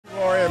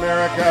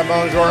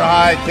Bonjour,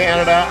 hi,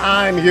 Canada.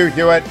 I'm Hugh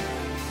Hewitt,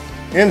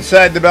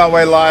 inside the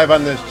Beltway live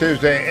on this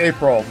Tuesday,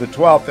 April the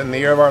 12th, in the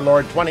year of our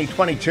Lord,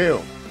 2022.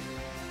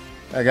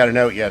 I got a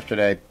note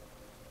yesterday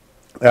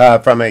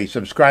from a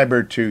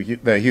subscriber to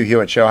the Hugh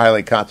Hewitt Show,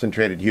 Highly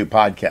Concentrated Hugh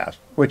podcast,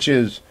 which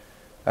is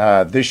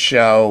this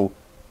show,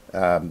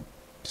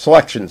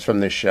 selections from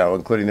this show,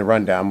 including the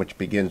rundown, which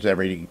begins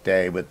every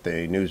day with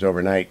the news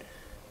overnight,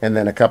 and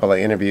then a couple of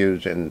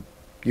interviews and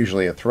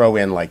usually a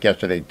throw-in, like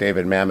yesterday,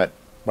 David Mamet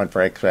went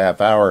for an extra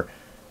half hour,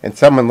 and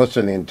someone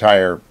listened to the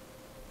entire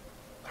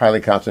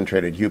Highly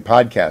Concentrated Hugh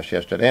podcast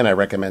yesterday, and I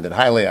recommend it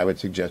highly. I would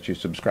suggest you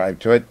subscribe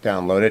to it,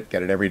 download it,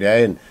 get it every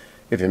day, and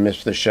if you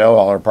missed the show,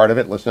 all or part of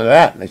it, listen to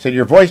that. And they said,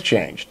 your voice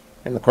changed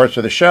in the course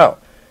of the show.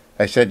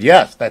 I said,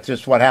 yes, that's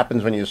just what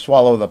happens when you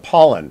swallow the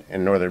pollen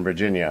in Northern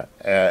Virginia,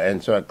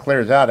 and so it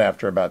clears out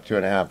after about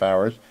 2.5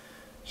 hours.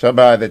 So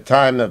by the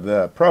time of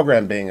the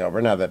program being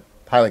over, now the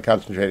Highly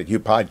Concentrated Hugh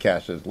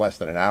podcast is less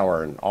than an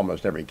hour in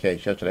almost every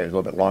case. Yesterday was a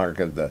little bit longer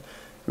because the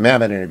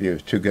Mammoth interview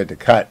is too good to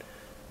cut.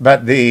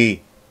 But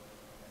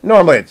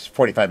normally it's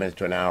 45 minutes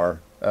to an hour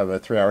of a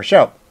 3-hour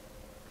show.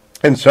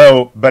 And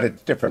so, but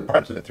it's different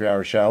parts of the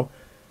 3-hour show,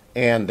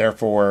 and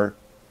therefore,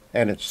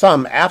 and it's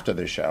some after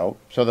the show,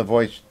 so the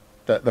voice,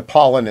 the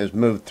pollen is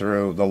moved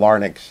through the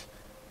larynx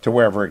to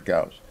wherever it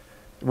goes.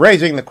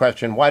 Raising the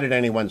question, why did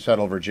anyone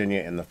settle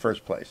Virginia in the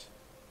first place?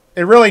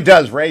 It really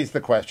does raise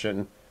the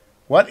question,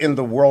 what in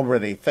the world were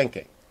they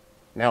thinking?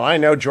 Now, I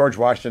know George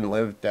Washington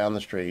lived down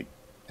the street,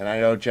 and I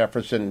know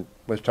Jefferson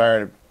was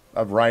tired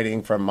of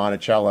riding from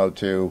Monticello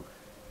to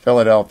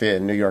Philadelphia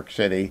and New York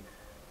City,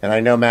 and I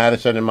know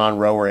Madison and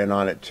Monroe were in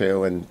on it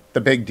too, and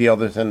the big deal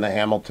that's in the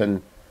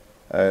Hamilton,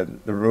 the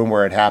room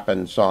where it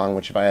happened song,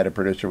 which if I had a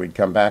producer, we'd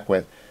come back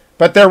with.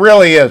 But there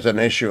really is an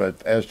issue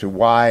as to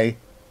why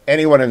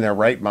anyone in their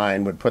right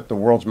mind would put the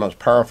world's most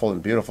powerful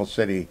and beautiful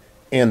city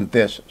in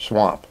this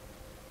swamp.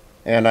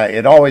 And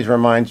it always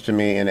reminds to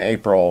me in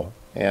April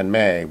and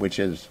May, which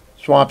is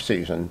swamp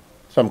season.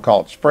 Some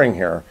call it spring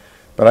here,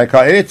 but I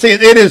call it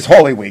is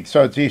Holy Week,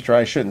 so it's Easter.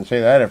 I shouldn't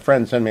say that. I had a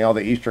friend send me all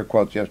the Easter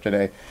quotes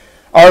yesterday.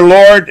 Our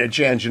Lord,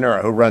 Jan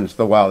Gennaro, who runs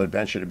The Wild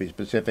Adventure, to be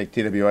specific,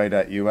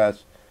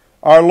 TWA.us.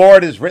 Our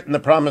Lord has written the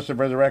promise of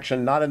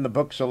resurrection, not in the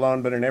books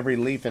alone, but in every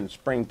leaf in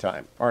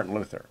springtime, Martin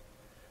Luther.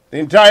 The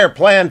entire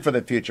plan for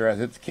the future has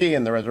its key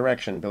in the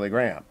resurrection, Billy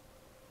Graham.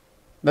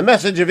 The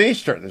message of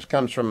Easter, this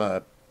comes from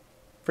a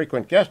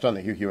frequent guest on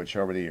the Hugh Hewitt Show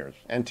over the years,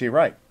 N.T.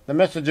 Wright. The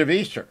message of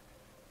Easter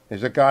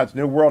is that God's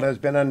new world has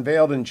been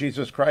unveiled in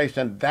Jesus Christ,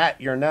 and that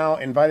you're now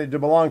invited to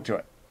belong to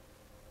it.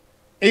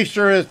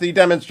 Easter is the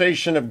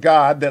demonstration of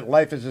God that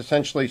life is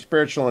essentially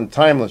spiritual and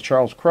timeless,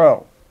 Charles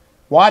Crow.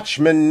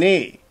 Watchman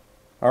Nee.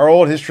 Our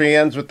old history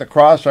ends with the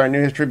cross, our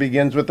new history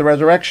begins with the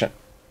resurrection.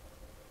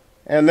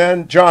 And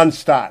then John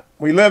Stott.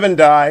 We live and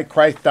die,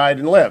 Christ died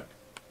and lived.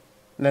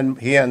 And then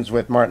he ends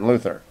with Martin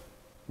Luther.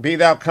 Be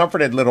thou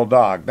comforted, little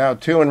dog. Thou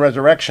too in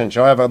resurrection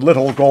shall have a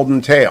little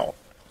golden tail.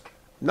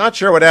 Not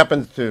sure what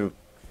happens to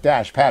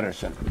Dash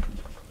Patterson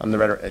on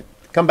the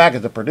come back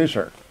as a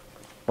producer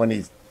when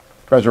he's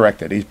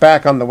resurrected. He's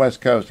back on the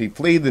West Coast. He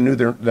fled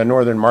the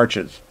Northern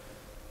Marches,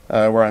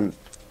 where I'm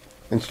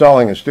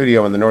installing a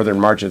studio in the Northern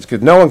Marches,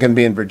 because no one can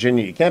be in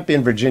Virginia. You can't be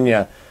in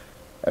Virginia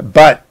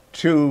but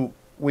 2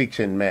 weeks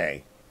in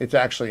May. It's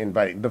actually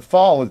inviting. The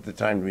fall is the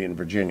time to be in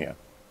Virginia.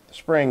 The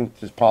spring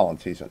is pollen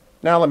season.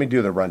 Now let me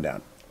do the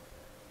rundown.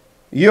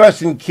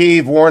 U.S. and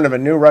Kyiv warn of a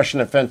new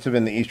Russian offensive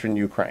in the eastern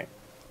Ukraine.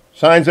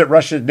 Signs that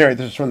Russia is nearing,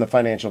 this is from the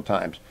Financial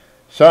Times,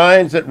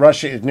 signs that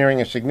Russia is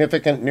nearing a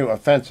significant new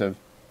offensive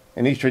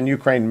in eastern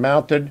Ukraine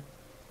mounted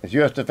as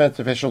U.S. defense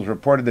officials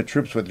reported that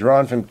troops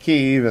withdrawn from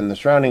Kyiv and the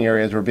surrounding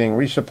areas were being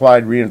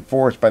resupplied,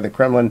 reinforced by the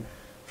Kremlin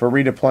for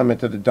redeployment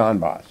to the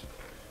Donbass.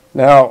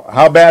 Now,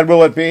 how bad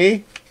will it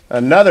be?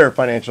 Another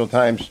Financial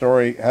Times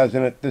story has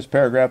in it this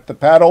paragraph, the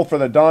battle for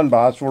the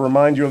Donbass will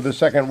remind you of the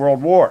Second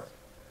World War.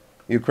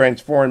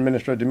 Ukraine's Foreign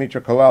Minister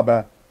Dmytro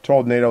Kuleba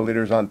told NATO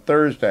leaders on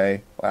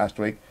Thursday last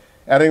week,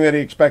 adding that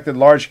he expected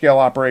large-scale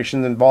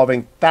operations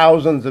involving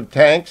thousands of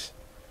tanks,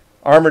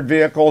 armored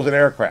vehicles, and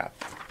aircraft.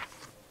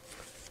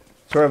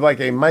 Sort of like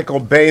a Michael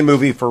Bay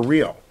movie for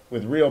real,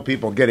 with real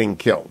people getting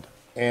killed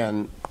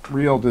and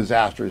real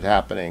disasters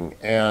happening.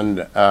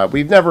 And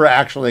we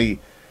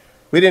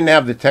didn't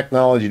have the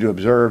technology to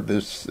observe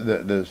this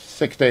the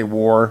Six-Day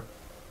War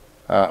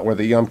or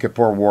the Yom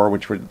Kippur War,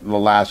 which were the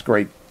last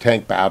great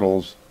tank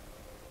battles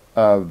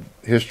of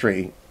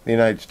history. The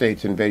United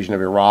States invasion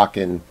of Iraq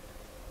in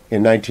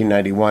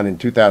 1991 and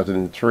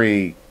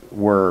 2003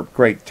 were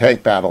great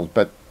tank battles,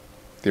 but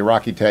the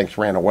Iraqi tanks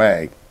ran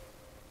away.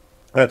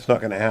 That's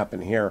not going to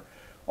happen here.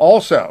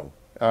 Also,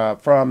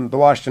 from the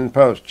Washington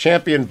Post,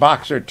 champion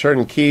boxer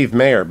turned Kyiv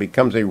mayor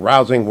becomes a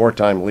rousing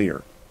wartime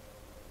leader.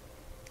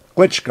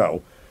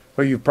 Klitschko,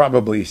 who you've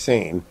probably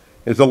seen,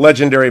 is a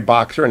legendary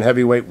boxer and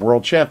heavyweight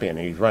world champion.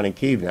 He's running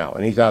Kyiv now,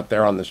 and he's out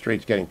there on the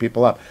streets getting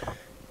people up.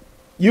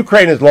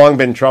 Ukraine has long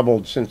been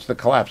troubled since the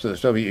collapse of the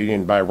Soviet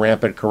Union by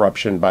rampant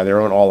corruption, by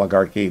their own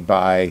oligarchy,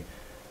 by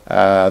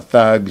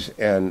thugs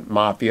and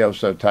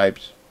mafioso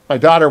types. My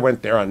daughter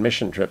went there on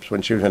mission trips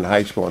when she was in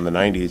high school in the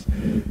 90s,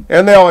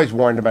 and they always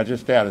warned about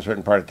just stay out of a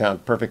certain part of town,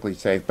 perfectly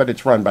safe, but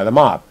it's run by the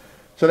mob.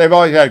 So they've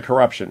always had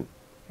corruption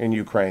in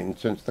Ukraine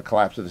since the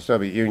collapse of the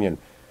Soviet Union,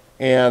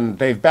 and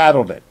they've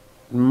battled it.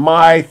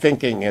 My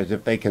thinking is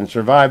if they can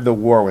survive the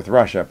war with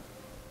Russia,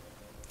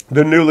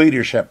 the new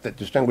leadership that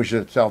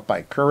distinguishes itself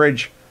by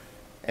courage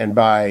and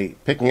by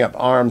picking up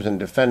arms and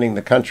defending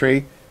the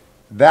country,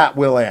 that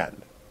will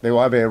end. They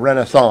will have a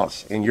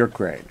renaissance in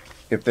Ukraine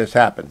if this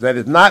happens. That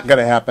is not going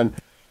to happen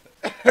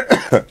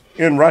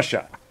in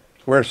Russia,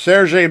 where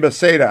Sergei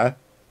Beseda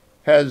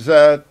has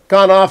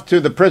gone off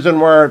to the prison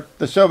where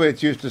the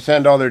Soviets used to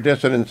send all their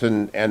dissidents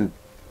and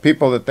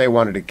people that they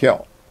wanted to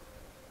kill.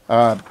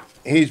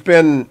 He's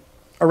been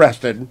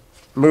arrested,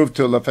 moved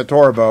to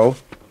Lefetorovo.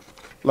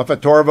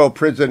 Lefetorovo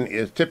prison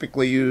is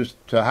typically used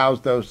to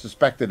house those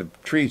suspected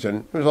of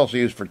treason. It was also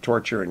used for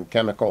torture and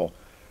chemical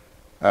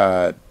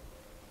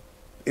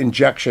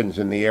injections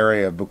in the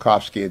area of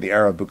Bukovsky, the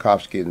era of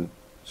Bukovsky and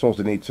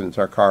Solzhenitsyn and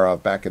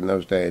Zakharov back in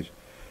those days.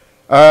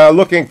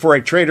 Looking for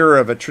a traitor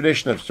of a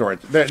tradition of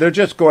sorts. They're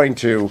just going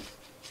to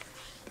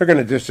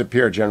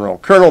disappear,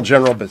 Colonel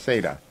General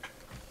Beseda.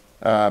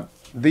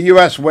 The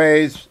U.S.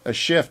 weighs a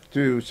shift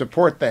to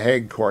support the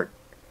Hague Court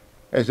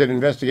as it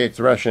investigates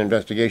the Russian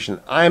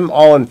investigation. I'm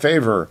all in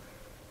favor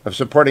of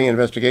supporting an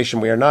investigation.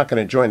 We are not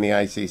going to join the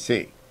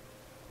ICC.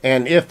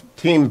 And if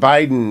Team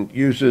Biden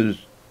uses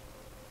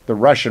the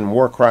Russian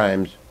war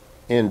crimes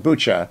in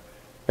Bucha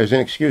as an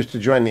excuse to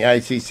join the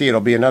ICC,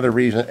 it'll be another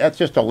reason. That's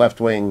just a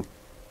left-wing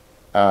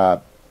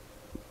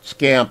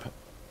scamp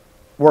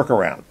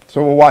workaround.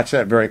 So we'll watch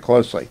that very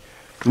closely.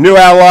 New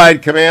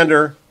Allied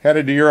commander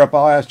headed to Europe.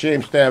 I'll ask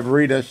James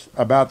Stavridis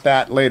about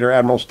that later.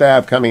 Admiral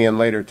Stav coming in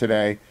later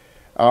today.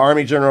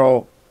 Army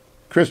General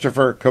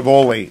Christopher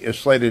Cavoli is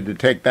slated to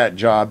take that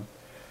job.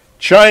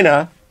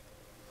 China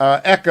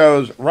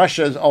echoes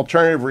Russia's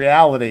alternative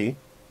reality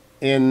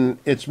in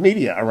its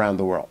media around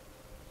the world.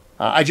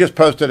 I just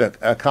posted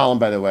a column,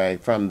 by the way,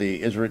 from the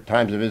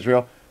Times of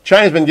Israel.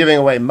 China's been giving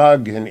away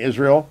mugs in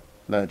Israel.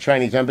 The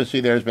Chinese embassy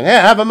there has been, hey,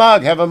 have a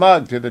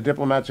mug to the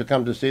diplomats who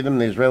come to see them,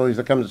 the Israelis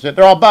that come to see it.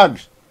 They're all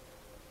bugs.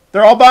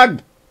 They're all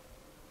bugged.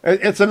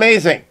 It's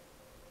amazing.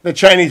 The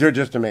Chinese are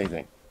just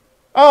amazing.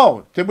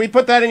 Oh, did we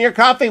put that in your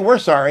coffee? We're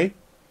sorry.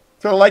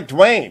 Sort of like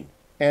Dwayne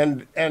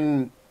and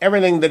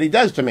everything that he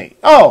does to me.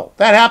 Oh,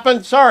 that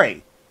happened?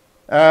 Sorry.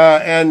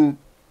 And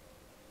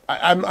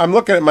I'm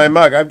looking at my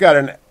mug. I've got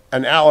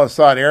an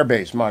Al-Assad Air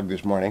Base mug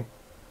this morning.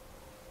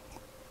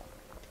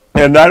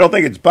 And I don't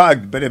think it's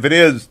bugged, but if it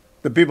is,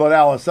 the people at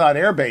Al-Assad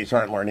Air Base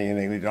aren't learning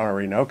anything they don't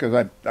already know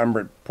because I'm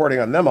reporting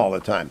on them all the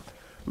time.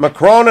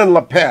 Macron and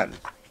Le Pen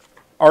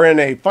are in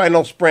a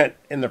final sprint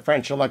in the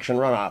French election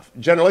runoff.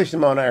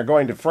 Generalissimo and I are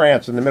going to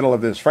France in the middle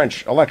of this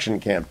French election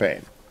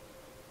campaign.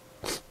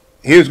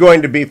 He was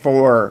going to be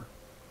for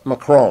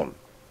Macron.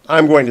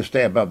 I'm going to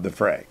stay above the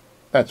fray.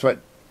 That's what,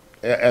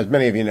 as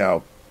many of you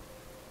know,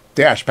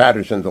 Dash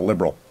Patterson's a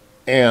liberal.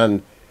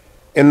 And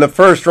in the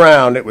first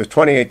round, it was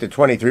 28 to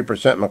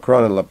 23%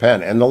 Macron and Le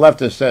Pen. And the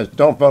leftist says,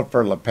 don't vote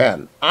for Le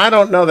Pen. I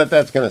don't know that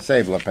that's going to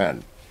save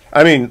Macron.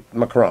 I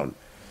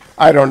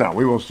don't know.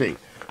 We will see.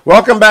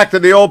 Welcome back to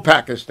the old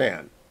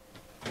Pakistan.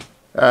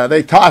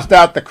 They tossed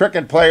out the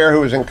cricket player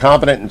who was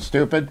incompetent and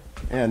stupid.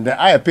 And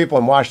I have people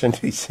in Washington,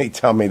 D.C.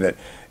 tell me that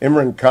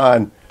Imran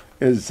Khan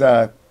is,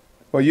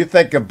 you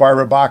think of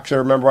Barbara Boxer.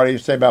 Remember what I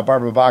used to say about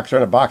Barbara Boxer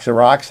and a box of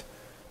rocks?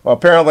 Well,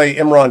 apparently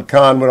Imran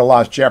Khan would have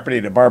lost Jeopardy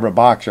to Barbara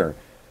Boxer.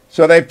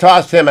 So they've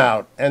tossed him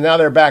out. And now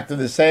they're back to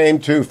the same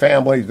two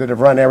families that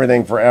have run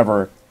everything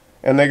forever.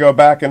 And they go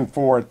back and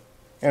forth.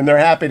 And they're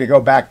happy to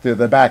go back to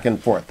the back and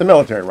forth. The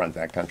military runs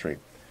that country.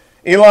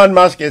 Elon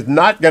Musk is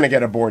not going to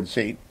get a board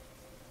seat.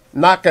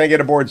 Not going to get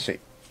a board seat.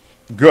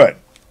 Good.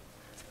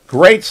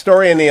 Great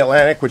story in The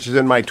Atlantic, which is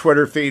in my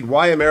Twitter feed,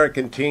 Why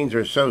American Teens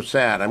Are So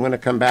Sad. I'm going to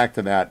come back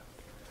to that.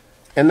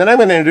 And then I'm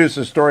going to introduce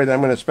a story that I'm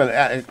going to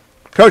spend...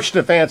 Coach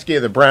Stefanski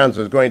of the Browns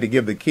is going to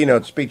give the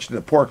keynote speech to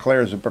the Poor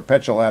Clares of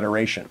Perpetual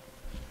Adoration.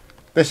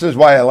 This is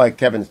why I like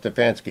Kevin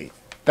Stefanski.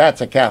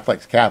 That's a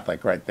Catholic's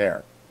Catholic right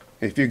there.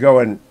 If you go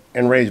and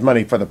raise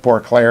money for the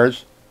Poor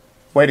Clares,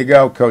 way to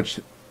go,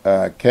 Coach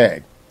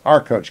K. Our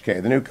Coach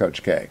K, the new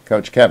Coach K,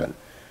 Coach Kevin.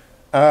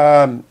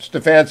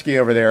 Stefanski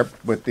over there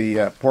with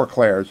the Poor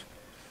Clares.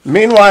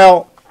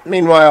 Meanwhile,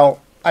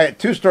 I had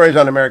two stories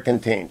on American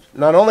teens.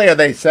 Not only are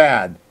they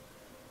sad,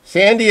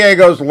 San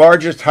Diego's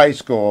largest high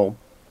school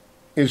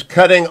is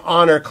cutting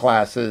honor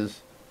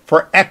classes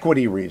for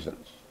equity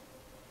reasons.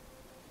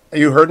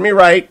 You heard me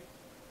right.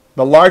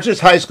 The largest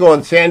high school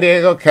in San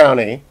Diego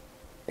County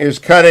is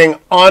cutting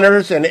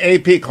honors and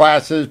AP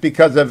classes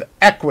because of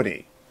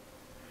equity.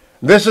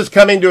 This is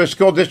coming to a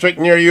school district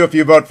near you if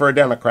you vote for a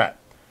Democrat.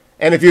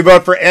 And if you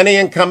vote for any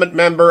incumbent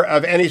member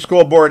of any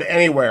school board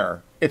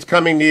anywhere, it's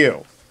coming to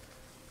you.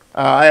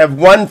 I have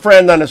one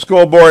friend on a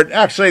school board.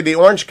 Actually, the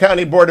Orange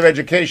County Board of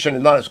Education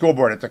is not a school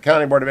board. It's a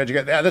county board of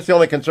education. That's the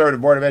only conservative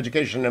board of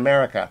education in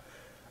America.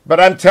 But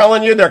I'm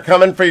telling you, they're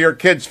coming for your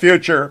kids'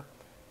 future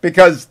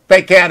because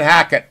they can't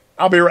hack it.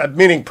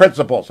 Meaning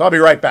principals. I'll be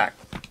right back.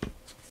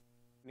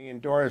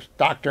 endorsed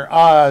Dr.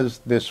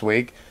 Oz this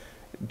week.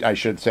 I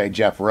should say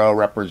Jeff Rowe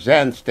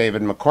represents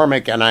David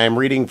McCormick, and I am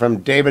reading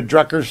from David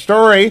Drucker's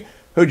story,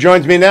 who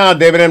joins me now,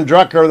 David M.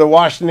 Drucker of the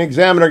Washington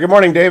Examiner. Good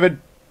morning, David.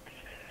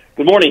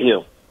 Good morning,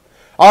 Hugh.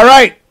 All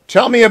right,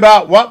 tell me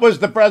about what was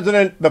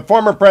the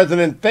former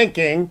president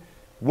thinking?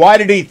 Why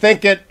did he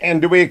think it,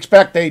 and do we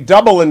expect a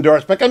double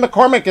endorsement? And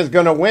McCormick is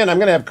going to win. I'm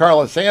going to have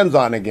Carla Sands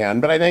on again,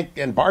 but I think,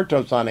 and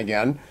Bartos on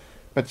again.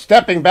 But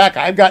stepping back,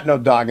 I've got no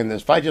dog in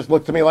this fight. Just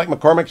look to me like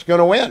McCormick's going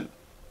to win.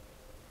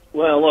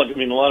 Well, look, I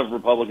mean, a lot of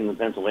Republicans in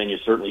Pennsylvania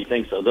certainly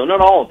think so, though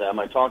not all of them.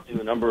 I talked to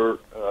a number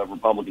of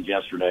Republicans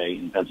yesterday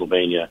in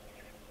Pennsylvania.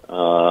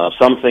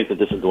 Some think that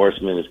this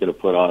endorsement is going to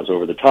put Oz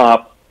over the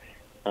top.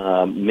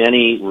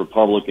 Many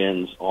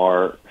Republicans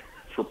are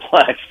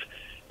perplexed,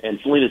 and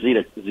Selena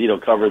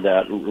Zito covered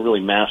that really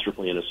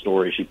masterfully in a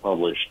story she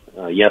published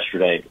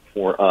yesterday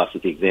for us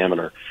at the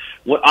Examiner.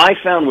 What I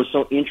found was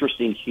so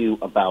interesting, Hugh,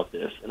 about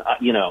this, and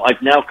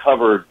I've now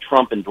covered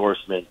Trump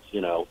endorsements.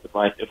 If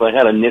I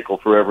had a nickel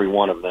for every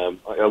one of them,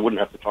 I wouldn't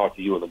have to talk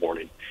to you in the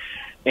morning.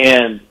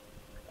 And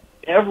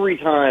every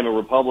time a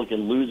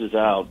Republican loses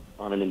out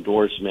on an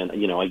endorsement,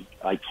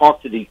 I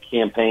talked to the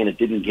campaign that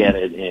didn't get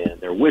it,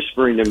 and they're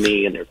whispering to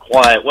me, and they're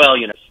quiet. Well,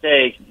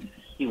 mistake.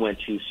 He went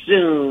too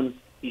soon.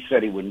 He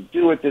said he wouldn't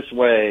do it this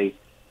way.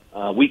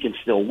 We can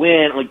still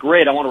win. I'm like,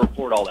 great, I want to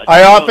report all that.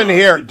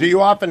 Do you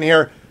often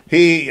hear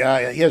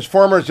his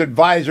former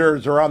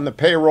advisors are on the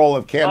payroll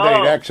of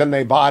candidate X and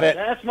they bought it?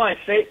 That's my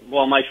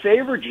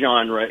favorite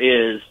genre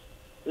is,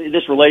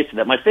 this relates to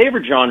that. My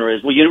favorite genre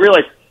is, you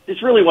realize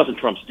this really wasn't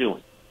Trump's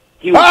doing.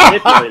 He was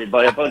manipulated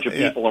by a bunch of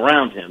people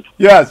around him.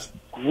 Yes.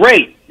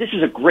 Great. This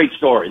is a great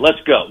story.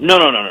 Let's go.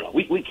 No.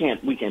 We can't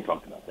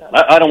talk about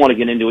that. I don't want to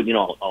get into it.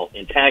 I'll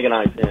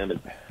antagonize him.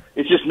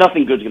 It's just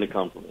nothing good's going to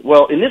come from it.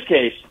 Well, in this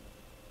case,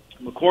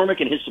 McCormick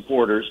and his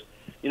supporters,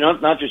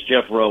 not just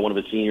Jeff Rowe, one of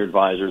his senior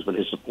advisors, but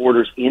his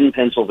supporters in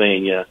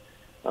Pennsylvania,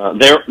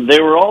 they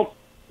were all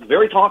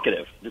very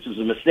talkative. This was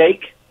a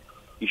mistake.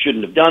 You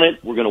shouldn't have done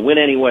it. We're going to win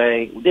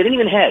anyway. They didn't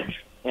even hedge.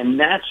 And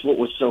that's what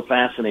was so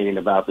fascinating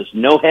about this.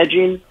 No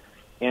hedging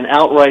and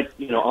outright,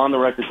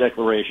 on-the-record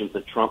declarations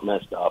that Trump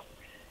messed up.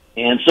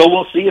 And so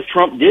we'll see if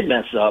Trump did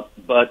mess up.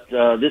 But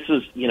this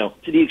is,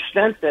 to the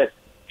extent that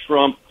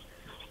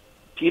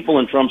people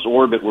in Trump's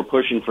orbit were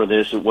pushing for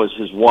this, it was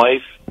his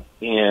wife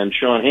and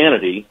Sean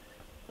Hannity.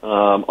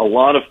 A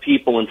lot of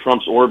people in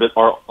Trump's orbit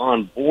are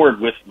on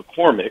board with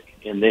McCormick,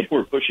 and they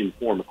were pushing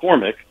for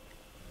McCormick.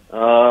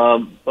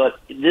 But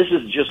this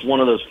is just one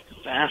of those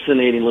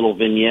fascinating little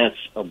vignettes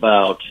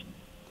about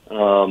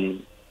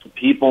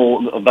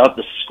about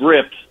the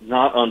script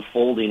not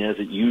unfolding as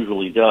it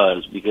usually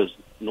does, because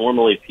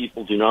normally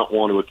people do not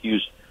want to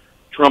accuse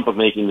Trump of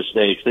making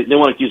mistakes. They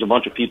want to accuse a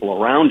bunch of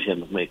people around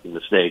him of making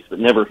mistakes, but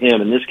never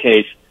him. In this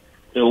case,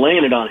 they're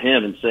laying it on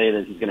him and say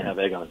that he's going to have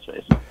egg on his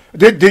face.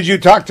 Did you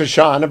talk to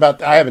Sean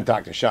about? I haven't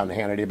talked to Sean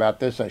Hannity about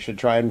this. I should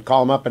try and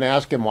call him up and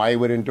ask him why he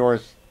would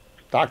endorse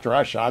Dr.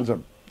 Oz. Sean's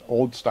an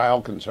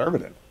old-style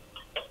conservative.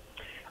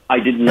 I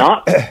did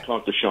not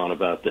talk to Sean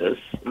about this.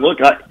 Look,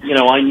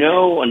 I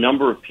know a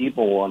number of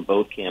people on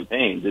both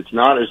campaigns. It's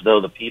not as though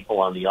the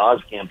people on the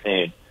Oz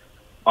campaign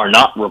are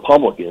not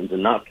Republicans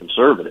and not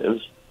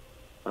conservatives.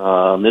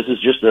 This is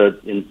just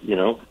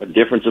a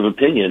difference of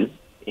opinion,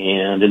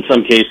 and in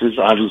some cases,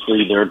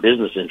 obviously, there are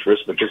business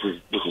interests, but this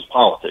is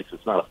politics.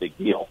 It's not a big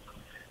deal,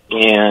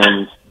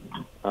 and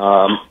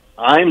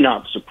I'm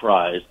not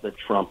surprised that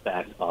Trump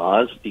backed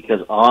Oz, because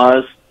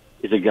Oz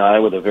is a guy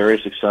with a very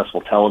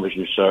successful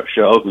television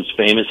show who's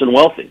famous and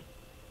wealthy,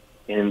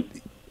 and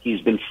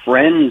he's been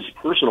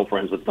personal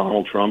friends with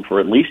Donald Trump for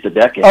at least a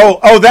decade.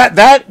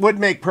 That would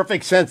make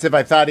perfect sense if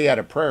I thought he had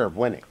a prayer of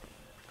winning.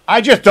 I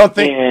just don't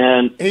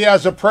think he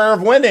has a prayer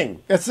of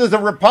winning. This is a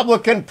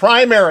Republican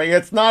primary.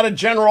 It's not a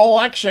general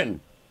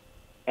election.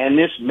 And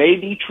this may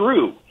be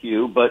true,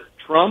 Hugh, but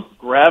Trump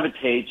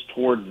gravitates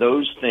toward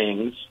those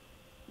things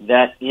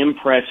that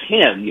impress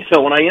him.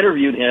 When I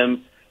interviewed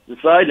him,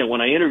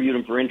 when I interviewed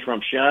him for In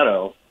Trump's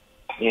Shadow,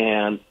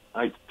 and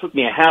it took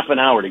me a half an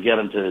hour to get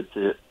him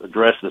to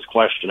address this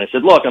question. I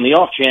said, look, on the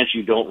off chance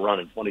you don't run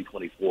in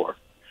 2024.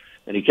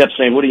 And he kept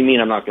saying, what do you mean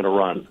I'm not going to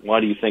run? Why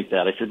do you think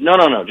that? I said,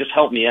 no, just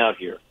help me out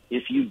here.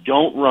 If you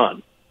don't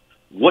run,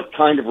 what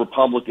kind of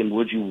Republican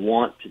would you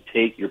want to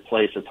take your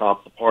place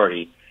atop the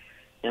party?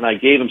 And I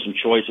gave him some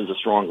choices: a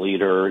strong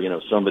leader,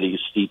 somebody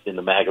who's steeped in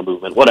the MAGA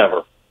movement,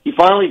 whatever. He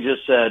finally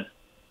just said,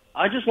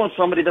 I just want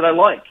somebody that I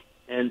like.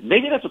 And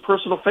maybe that's a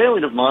personal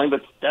failing of mine,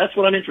 but that's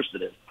what I'm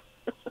interested in.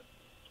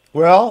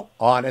 Well,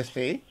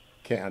 honesty,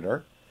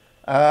 candor.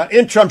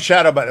 In Trump's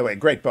Shadow, by the way,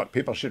 great book.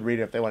 People should read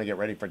it if they want to get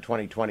ready for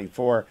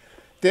 2024.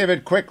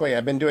 David, quickly,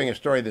 I've been doing a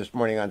story this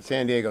morning on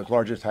San Diego's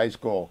largest high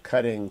school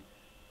cutting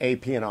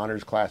AP and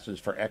honors classes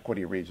for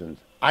equity reasons.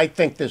 I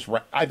think this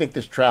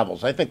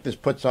travels. I think this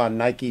puts on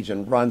Nikes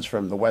and runs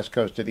from the West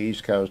Coast to the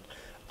East Coast.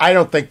 I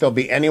don't think there'll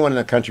be anyone in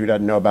the country who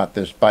doesn't know about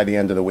this by the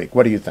end of the week.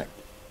 What do you think?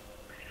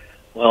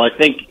 Well, I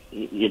think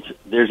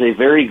there's a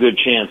very good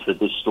chance that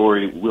this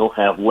story will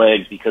have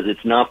legs, because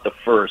it's not the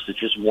first. It's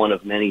just one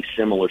of many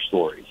similar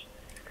stories.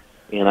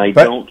 And I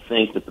don't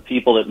think that the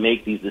people that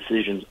make these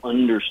decisions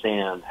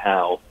understand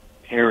how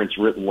parents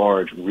writ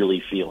large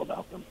really feel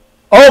about them.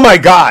 Oh, my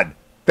God.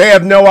 They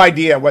have no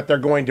idea what they're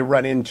going to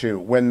run into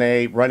when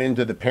they run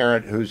into the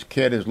parent whose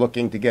kid is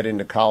looking to get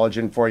into college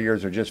in 4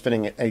 years or just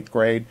finishing 8th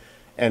grade.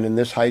 And in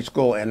this high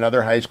school and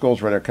other high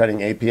schools where they're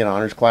cutting AP and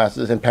honors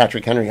classes, and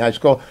Patrick Henry High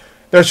School,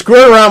 they're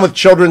screwing around with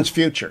children's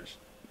futures.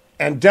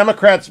 And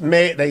Democrats,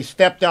 they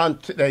stepped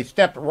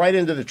right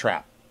into the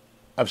trap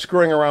of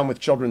screwing around with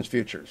children's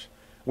futures,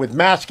 with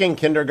masking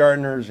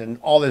kindergartners and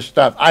all this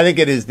stuff. I think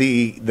it is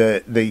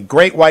the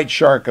great white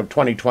shark of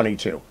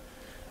 2022.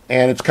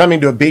 And it's coming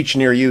to a beach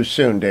near you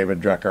soon, David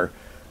Drucker.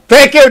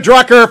 Thank you,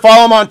 Drucker.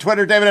 Follow him on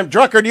Twitter, David M.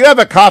 Drucker. Do you have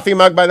a coffee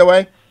mug, by the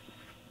way?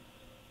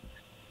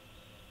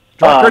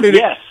 Drucker,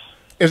 yes.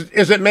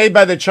 Is it made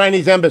by the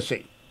Chinese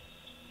embassy?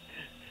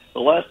 The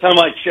last time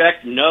I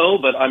checked, no,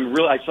 but I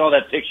saw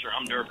that picture.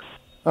 I'm nervous.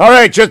 All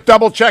right, just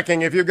double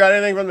checking. If you've got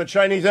anything from the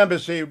Chinese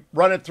embassy,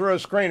 run it through a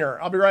screener.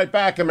 I'll be right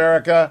back,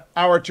 America.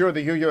 Hour 2 of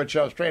the Hugh Hewitt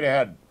Show, straight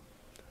ahead.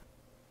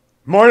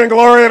 Morning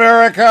glory,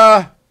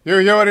 America. Hugh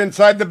Hewitt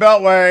inside the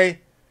Beltway.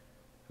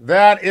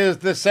 That is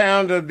the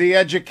sound of the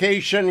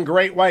education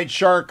great white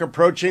shark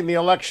approaching the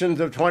elections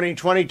of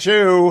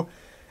 2022.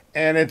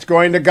 And it's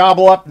going to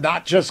gobble up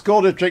not just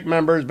school district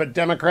members, but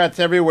Democrats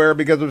everywhere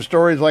because of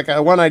stories like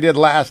one I did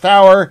last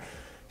hour.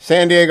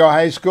 San Diego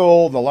High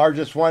School, the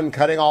largest one,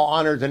 cutting all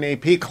honors and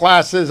AP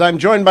classes. I'm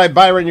joined by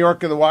Byron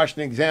York of the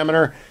Washington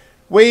Examiner.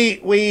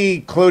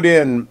 We clued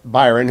in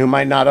Byron, who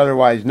might not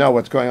otherwise know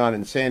what's going on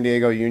in San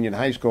Diego Union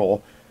High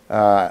School,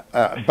 but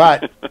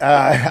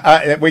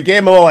we gave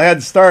him a little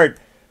head start.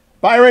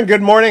 Byron,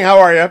 good morning. How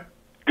are you?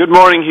 Good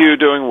morning, Hugh.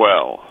 Doing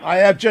well. I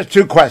have just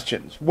two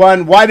questions.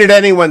 One, why did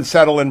anyone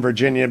settle in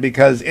Virginia?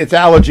 Because it's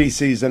allergy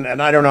season,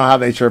 and I don't know how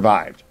they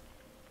survived.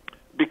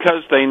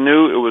 Because they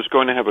knew it was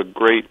going to have a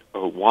great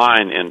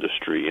wine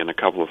industry in a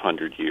couple of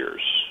 100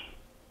 years.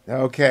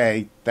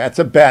 Okay, that's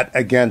a bet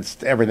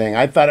against everything.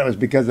 I thought it was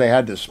because they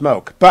had to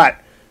smoke. But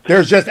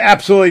there's just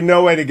absolutely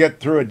no way to get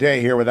through a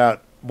day here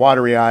without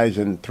watery eyes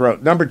and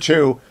throat. Number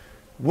two,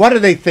 what are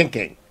they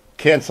thinking,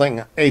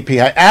 canceling AP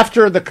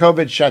after the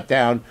COVID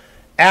shutdown,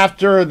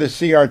 after the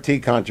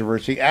CRT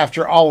controversy,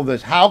 after all of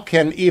this? How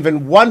can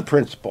even one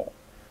principal,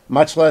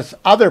 much less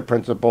other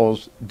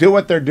principals, do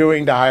what they're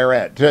doing to higher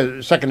ed,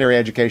 to secondary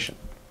education?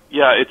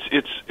 Yeah,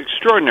 it's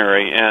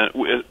extraordinary,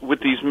 and with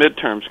these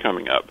midterms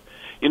coming up.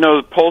 You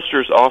know,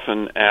 pollsters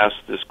often ask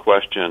this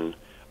question,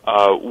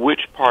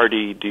 which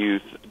party do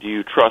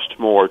you trust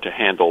more to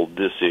handle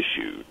this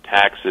issue,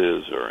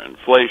 taxes or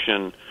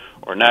inflation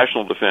or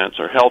national defense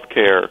or health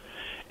care?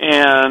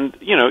 And,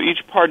 you know,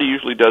 each party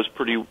usually does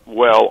pretty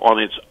well on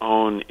its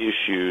own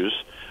issues.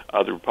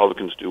 The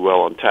Republicans do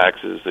well on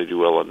taxes, they do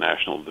well on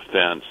national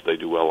defense, they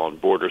do well on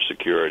border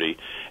security,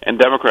 and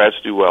Democrats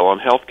do well on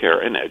health care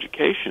and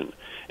education.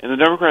 And the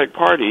Democratic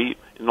Party,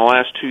 in the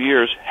last 2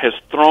 years, has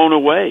thrown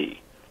away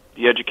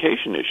the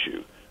education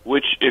issue,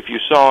 which, if you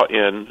saw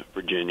in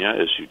Virginia,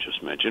 as you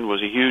just mentioned,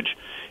 was a huge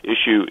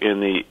issue in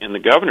the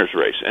governor's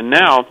race. And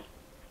now,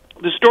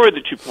 the story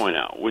that you point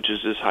out, which is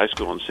this high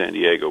school in San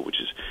Diego, which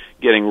is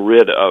getting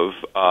rid of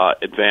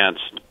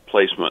advanced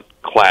placement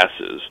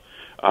classes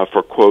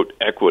for, quote,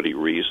 equity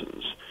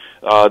reasons.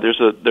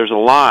 There's a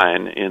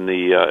line in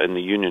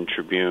the Union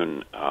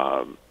Tribune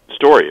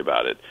story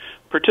about it.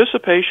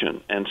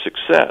 Participation and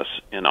success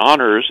in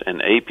honors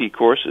and AP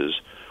courses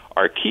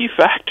are key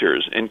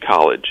factors in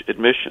college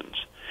admissions.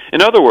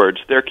 In other words,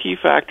 they're key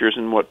factors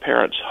in what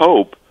parents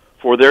hope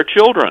for their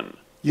children.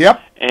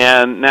 Yep.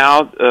 And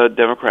now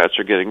Democrats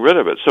are getting rid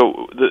of it.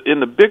 So in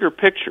the bigger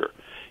picture,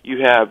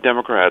 you have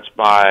Democrats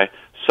by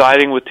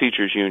siding with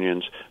teachers'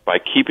 unions, by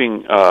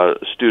keeping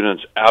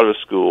students out of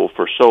school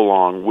for so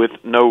long with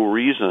no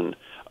reason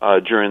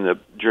during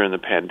the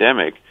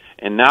pandemic,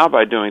 and now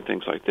by doing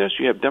things like this,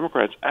 you have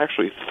Democrats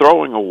actually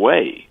throwing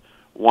away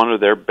one of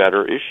their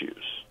better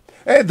issues.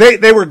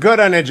 They were good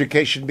on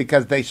education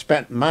because they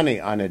spent money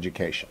on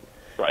education.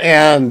 Right.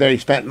 And they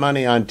spent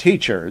money on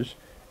teachers.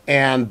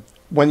 And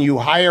when you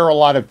hire a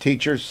lot of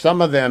teachers,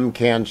 some of them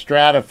can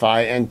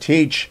stratify and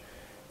teach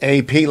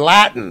AP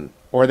Latin,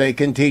 or they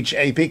can teach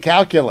AP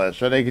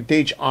Calculus, or they can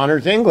teach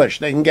honors English.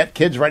 They can get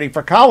kids ready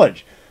for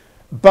college.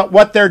 But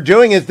what they're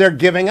doing is they're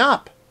giving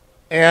up.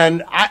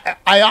 And I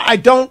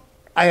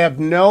have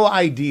no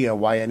idea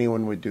why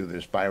anyone would do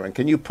this, Byron.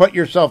 Can you put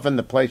yourself in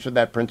the place of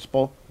that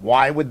principal?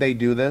 Why would they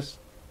do this?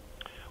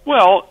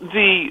 Well,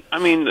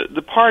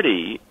 the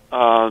party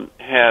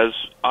has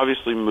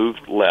obviously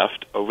moved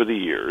left over the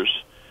years.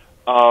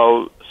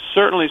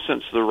 Certainly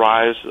since the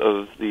rise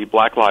of the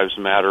Black Lives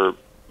Matter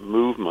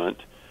movement,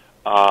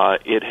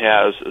 it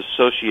has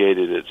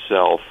associated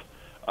itself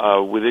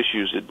with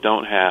issues that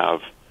don't have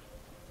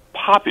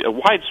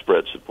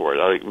widespread support,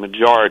 like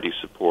majority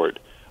support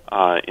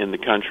in the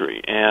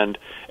country. And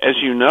as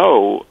you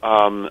know,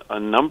 a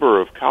number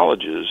of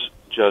colleges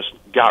just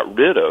got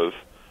rid of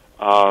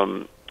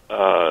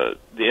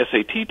the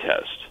SAT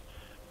test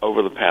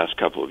over the past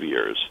couple of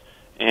years.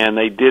 And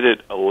they did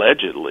it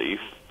allegedly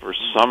for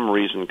some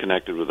reason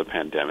connected with the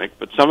pandemic,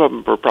 but some of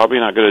them are probably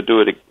not going to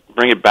do it,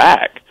 bring it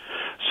back.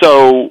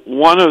 So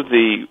one of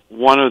the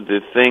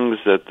things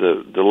that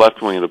the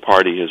left wing of the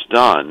party has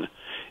done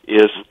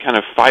is kind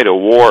of fight a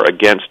war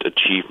against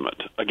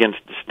achievement, against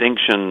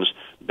distinctions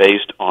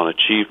based on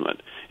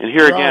achievement. And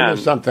here again,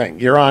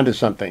 you're onto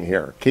something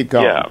here. Keep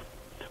going. Yeah.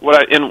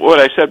 What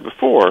I said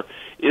before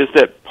is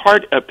that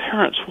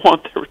parents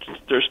want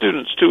their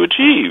students to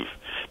achieve.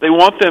 They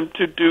want them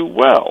to do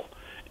well.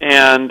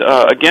 And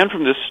again,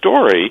 from this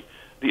story,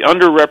 the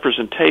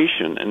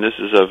underrepresentation, and this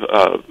is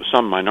of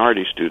some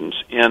minority students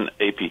in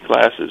AP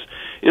classes,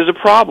 is a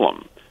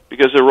problem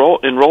because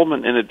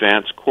enrollment in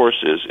advanced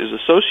courses is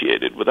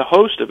associated with a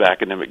host of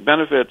academic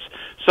benefits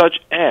such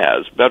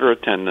as better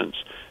attendance,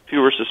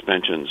 fewer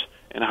suspensions,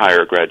 and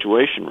higher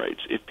graduation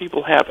rates. If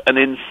people have an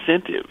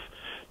incentive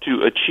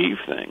to achieve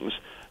things,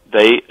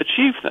 they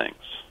achieve things.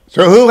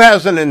 So who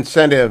has an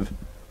incentive,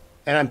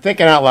 and I'm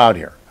thinking out loud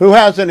here, who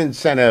has an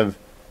incentive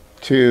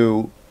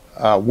to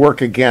work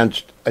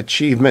against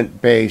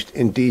achievement-based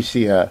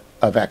indicia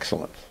of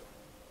excellence?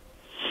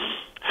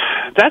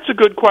 That's a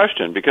good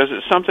question because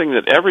it's something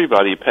that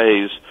everybody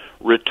pays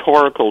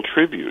rhetorical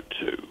tribute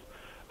to.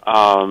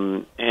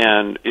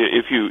 And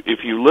if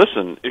you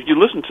listen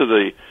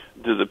to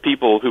the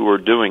people who are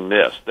doing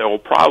this, they will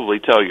probably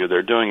tell you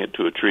they're doing it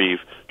to achieve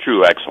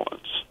true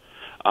excellence.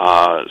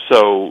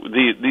 So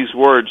these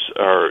words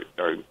are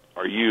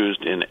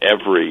used in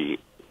every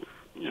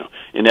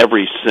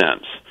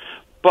sense.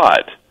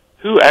 But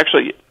who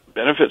actually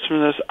benefits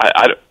from this?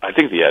 I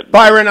think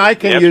Byron, I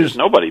can use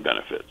nobody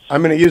benefits.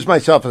 I'm going to use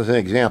myself as an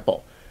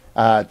example.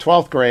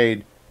 12th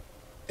grade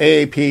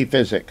AP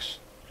physics.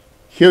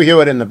 Hugh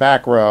Hewitt in the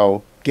back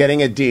row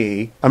getting a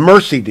D, a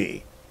mercy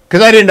D,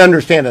 because I didn't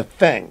understand a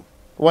thing.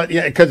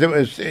 Because it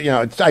was,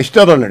 I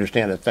still don't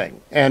understand a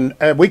thing. And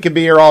we could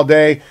be here all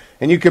day,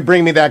 and you could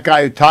bring me that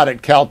guy who taught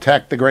at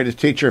Caltech, the greatest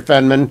teacher,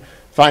 Richard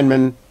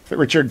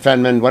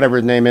Feynman, whatever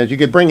his name is. You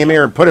could bring him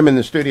here and put him in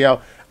the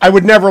studio. I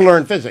would never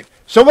learn physics.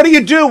 So what do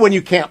you do when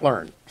you can't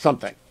learn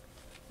something?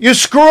 You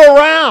screw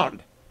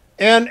around.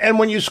 And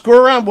when you screw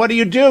around, what do?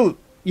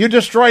 You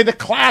destroy the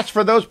class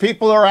for those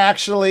people who are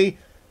actually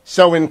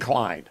so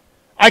inclined.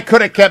 I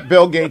could have kept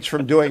Bill Gates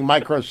from doing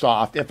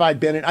Microsoft if I'd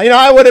been,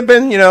 I would have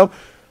been,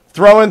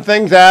 throwing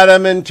things at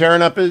him and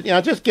tearing up his,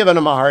 just giving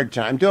him a hard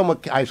time, doing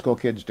what high school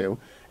kids do.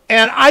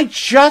 And I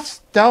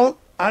just don't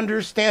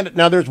understand it.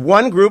 Now, there's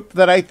one group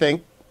that I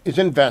think is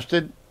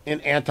invested in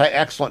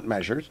anti-excellent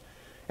measures,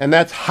 and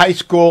that's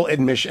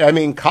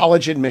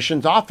college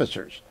admissions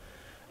officers.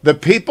 The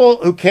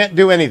people who can't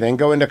do anything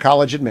go into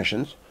college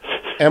admissions,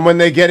 and when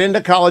they get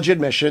into college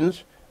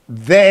admissions,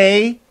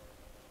 they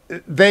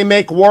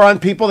make war on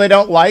people they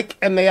don't like,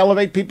 and they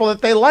elevate people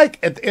that they like.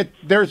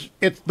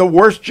 It's the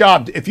worst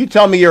job. If you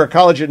tell me you're a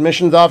college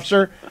admissions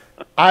officer,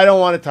 I don't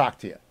want to talk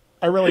to you.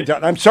 I really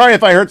don't. I'm sorry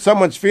if I hurt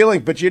someone's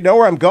feelings, but you know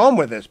where I'm going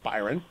with this,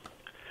 Byron.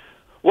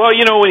 Well,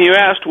 when you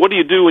asked, what do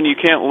you do when you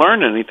can't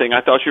learn anything,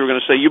 I thought you were going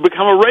to say you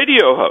become a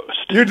radio host.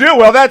 You do?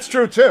 Well, that's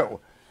true, too.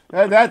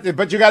 But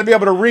you got to be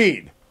able to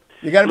read.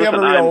 You got to be able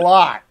to read a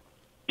lot.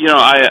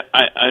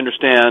 I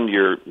understand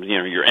your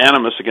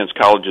animus against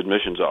college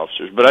admissions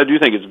officers, but I do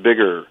think it's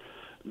bigger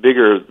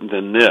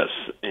than this,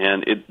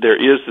 and there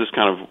is this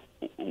kind of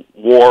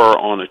war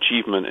on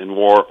achievement and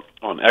war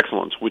on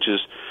excellence, which is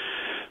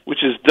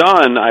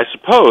done, I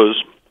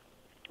suppose,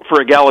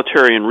 for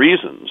egalitarian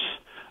reasons,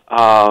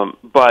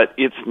 but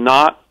it's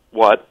not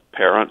what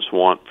parents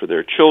want for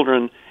their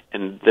children,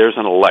 and there's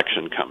an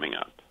election coming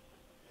up.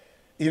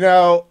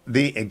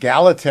 The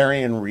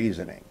egalitarian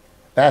reasoning,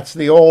 that's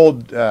the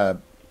old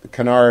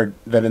canard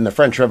that in the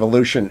French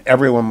Revolution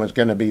everyone was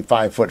going to be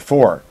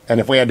 5'4", and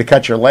if we had to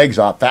cut your legs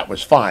off, that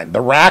was fine.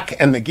 The rack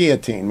and the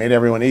guillotine made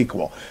everyone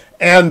equal,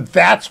 and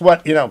that's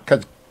what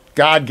because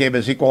God gave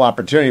us equal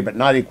opportunity but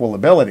not equal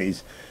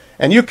abilities.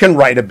 And you can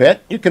write a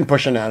bit, you can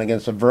push a noun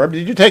against a verb.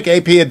 Did you take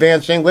AP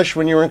Advanced English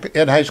when you were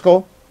in high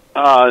school?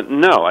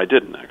 No, I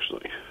didn't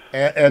actually.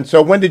 And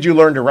so when did you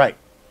learn to write?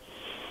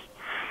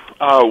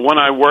 When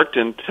I worked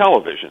in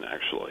television,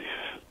 actually.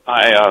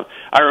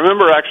 I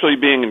remember actually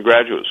being in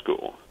graduate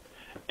school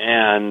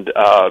and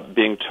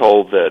being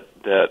told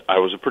that I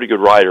was a pretty good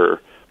writer,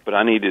 but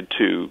I needed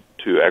to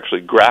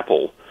actually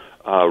wrestle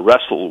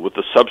with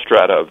the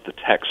substrata of the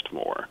text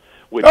more,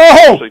 which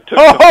I actually took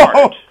to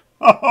heart.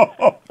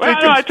 I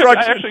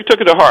actually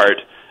took it to heart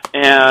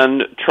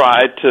and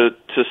tried to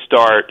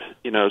start,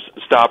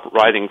 stop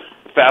writing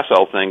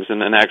facile things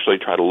and then actually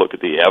try to look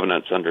at the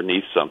evidence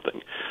underneath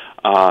something.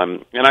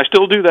 And I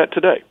still do that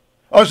today.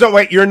 Oh, so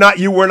wait,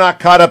 you were not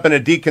caught up in a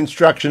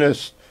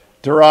deconstructionist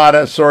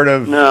Derrida sort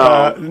of...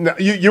 No.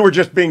 You were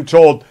just being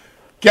told,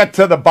 get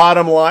to the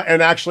bottom line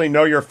and actually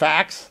know your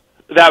facts?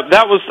 I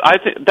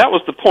think that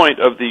was the point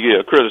of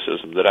the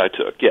criticism that I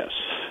took, yes.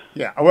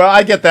 Yeah, well,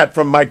 I get that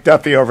from Mike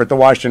Duffy over at the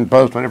Washington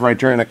Post whenever I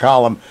turn in a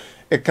column.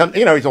 It comes,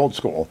 he's old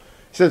school.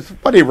 He says,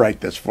 what do you write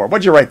this for?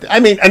 What'd you write? I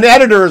mean, an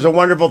editor is a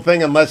wonderful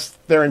thing unless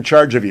they're in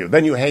charge of you.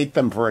 Then you hate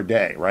them for a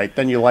day, right?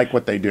 Then you like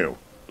what they do.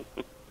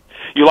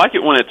 You like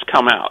it when it's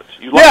come out.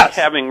 You like Yes.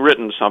 having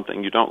written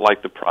something. You don't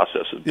like the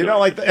process of doing You don't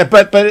like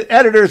but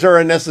editors are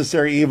a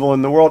necessary evil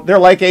in the world. They're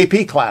like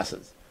AP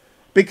classes.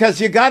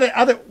 Because you got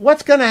to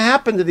what's going to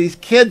happen to these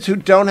kids who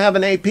don't have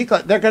an AP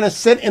class? They're going to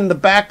sit in the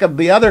back of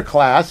the other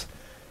class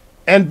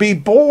and be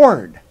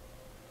bored.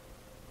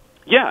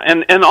 Yeah,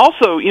 and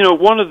also, you know,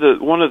 one of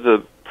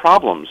the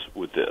problems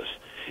with this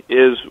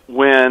is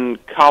when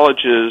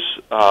colleges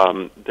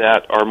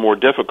that are more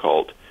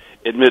difficult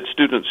admit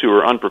students who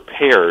are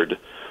unprepared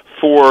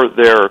for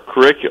their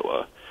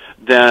curricula,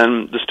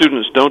 then the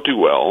students don't do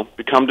well,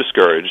 become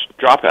discouraged,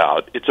 drop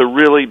out. It's a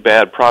really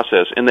bad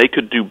process, and they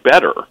could do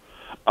better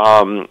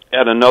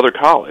at another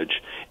college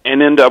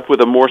and end up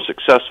with a more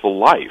successful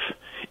life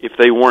if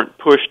they weren't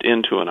pushed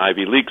into an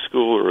Ivy League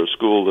school or a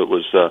school that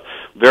was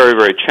very,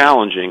 very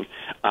challenging.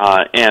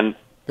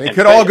 They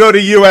could all go to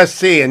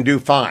USC and do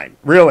fine.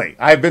 Really,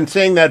 I've been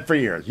saying that for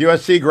years.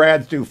 USC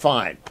grads do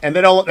fine, and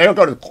they don't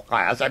go to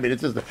class. I mean,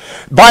 it's just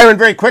Byron.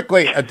 Very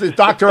quickly, is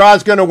Dr.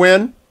 Oz going to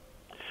win?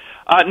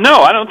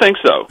 No, I don't think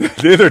so.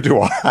 Neither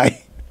do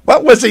I.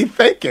 What was he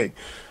thinking?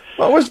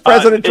 What was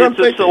President Trump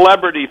thinking? It's a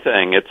celebrity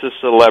thing. It's a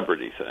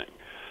celebrity thing.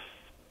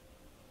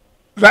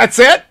 That's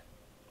it?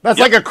 That's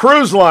like a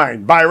cruise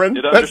line, Byron.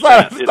 That's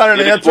not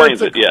an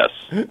answer. Yes.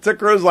 It's a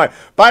cruise line.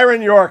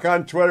 Byron York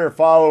on Twitter.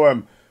 Follow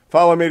him.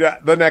 Follow me to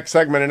the next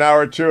segment in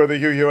hour 2 of the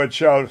Hugh Hewitt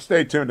Show.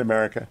 Stay tuned,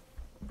 America.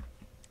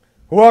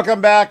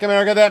 Welcome back,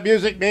 America. That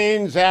music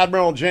means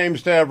Admiral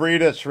James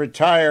Stavridis,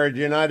 retired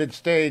United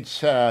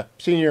States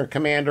senior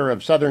commander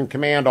of Southern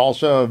Command,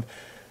 also of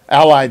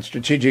Allied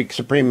Strategic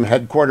Supreme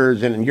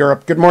Headquarters in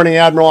Europe. Good morning,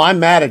 Admiral. I'm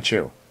mad at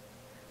you.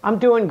 I'm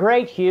doing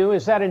great, Hugh.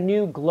 Is that a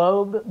new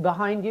globe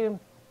behind you?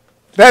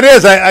 That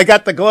is. I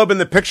got the globe in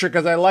the picture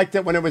because I liked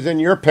it when it was in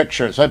your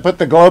picture, so I put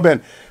the globe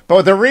in.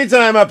 But the reason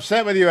I'm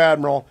upset with you,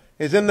 Admiral,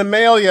 is in the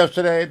mail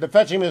yesterday, the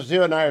fetching Mrs.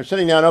 Hugh and I are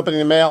sitting down opening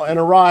the mail, and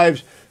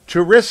arrives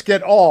To Risk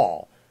It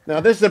All. Now,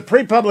 this is a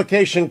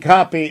pre-publication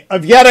copy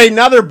of yet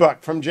another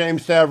book from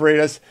James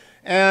Stavridis,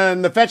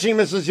 and the fetching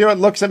Mrs. Hewitt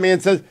looks at me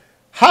and says,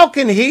 how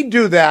can he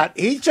do that?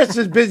 He's just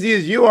as busy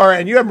as you are,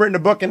 and you haven't written a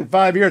book in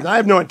 5 years. I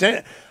have no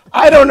intent.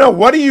 I don't know.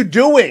 What are you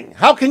doing?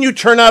 How can you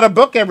turn out a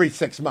book every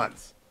 6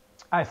 months?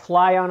 I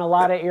fly on a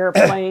lot of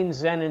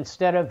airplanes, and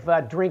instead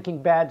of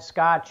drinking bad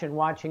scotch and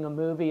watching a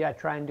movie, I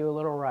try and do a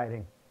little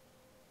writing.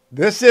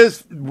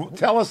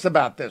 Tell us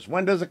about this.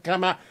 When does it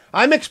come out?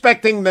 I'm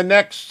expecting the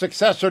next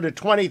successor to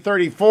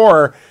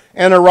 2034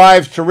 and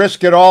arrives To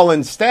Risk It All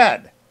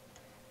instead.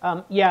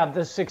 Yeah,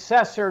 the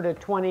successor to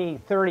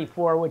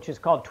 2034, which is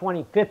called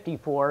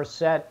 2054,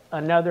 set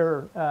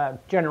another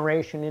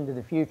generation into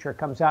the future,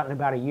 comes out in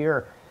about a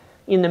year.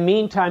 In the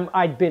meantime,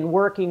 I'd been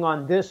working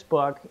on this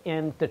book,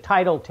 and the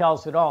title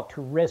tells it all,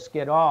 To Risk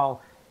It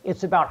All.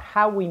 It's about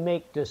how we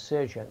make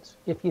decisions.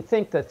 If you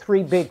think the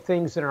three big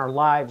things in our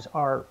lives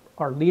are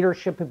our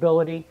leadership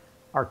ability,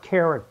 our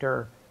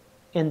character,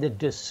 and the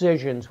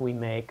decisions we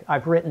make.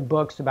 I've written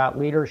books about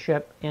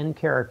leadership and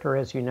character,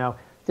 as you know.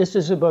 This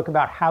is a book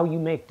about how you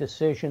make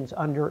decisions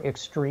under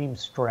extreme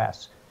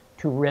stress,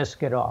 to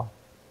risk it all.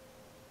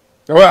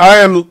 Well, I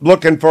am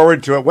looking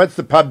forward to it. What's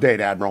the pub date,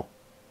 Admiral?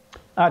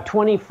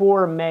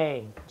 24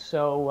 May.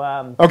 So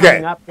okay,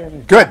 coming up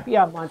in, good.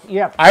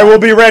 Yeah, I will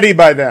be ready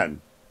by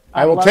then.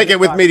 I will take it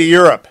with me to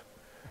Europe.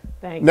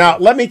 Thank now,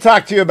 you. let me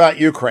talk to you about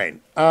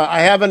Ukraine.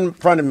 I have in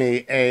front of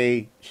me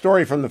a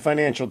story from the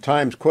Financial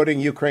Times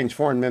quoting Ukraine's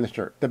foreign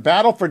minister. The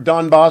battle for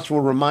Donbass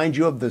will remind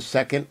you of the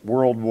Second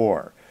World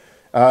War.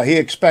 He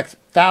expects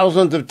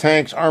thousands of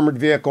tanks, armored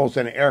vehicles,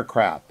 and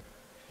aircraft.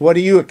 What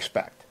do you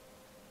expect?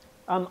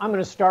 I'm going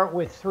to start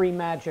with three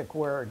magic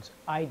words.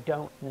 I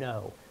don't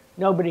know.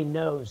 Nobody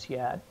knows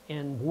yet,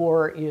 and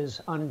war is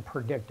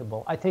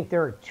unpredictable. I think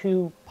there are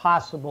two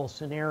possible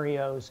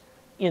scenarios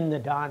in the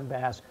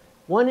Donbass.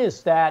 One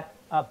is that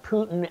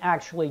Putin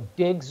actually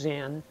digs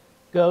in,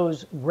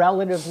 goes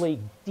relatively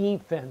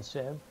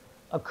defensive,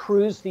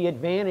 accrues the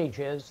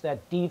advantages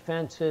that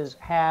defenses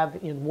have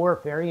in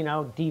warfare. You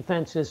know,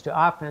 defense is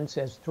to offense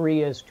as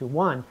 3 is to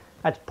 1.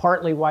 That's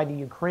partly why the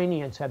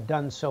Ukrainians have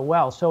done so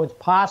well. So it's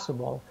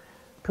possible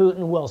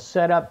Putin will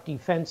set up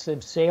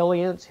defensive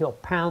salients. He'll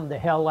pound the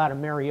hell out of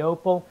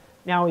Mariupol.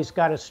 Now he's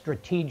got a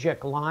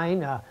strategic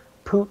line, a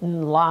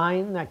Putin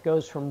line that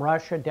goes from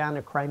Russia down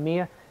to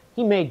Crimea.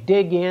 He may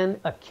dig in,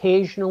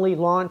 occasionally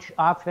launch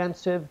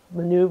offensive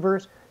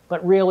maneuvers,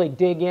 but really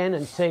dig in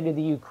and say to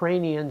the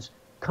Ukrainians,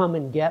 come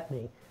and get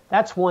me.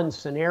 That's one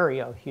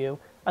scenario, Hugh.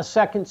 A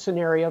second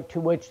scenario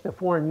to which the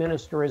foreign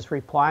minister is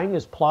replying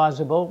is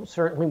plausible.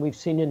 Certainly we've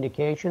seen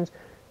indications.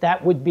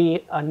 That would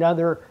be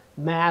another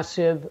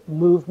massive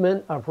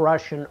movement of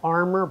Russian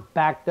armor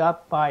backed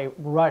up by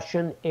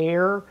Russian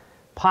air,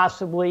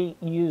 possibly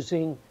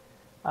using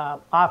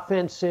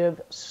offensive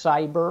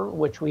cyber,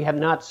 which we have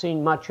not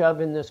seen much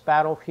of in this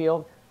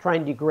battlefield,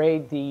 trying to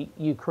degrade the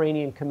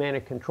Ukrainian command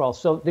and control.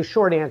 So the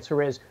short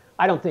answer is,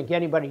 I don't think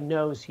anybody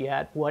knows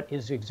yet what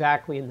is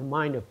exactly in the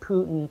mind of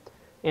Putin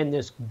and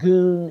this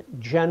goon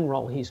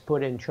general he's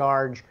put in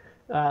charge,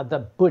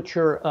 the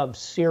butcher of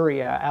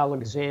Syria,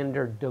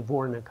 Alexander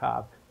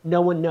Dvornikov.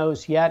 No one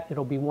knows yet.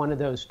 It'll be one of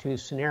those two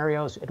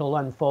scenarios. It'll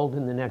unfold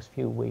in the next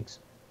few weeks.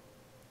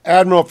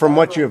 Admiral, from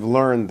what you've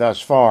learned thus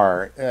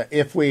far,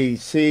 if we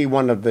see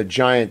one of the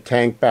giant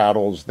tank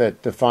battles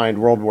that defined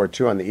World War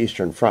II on the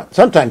Eastern Front,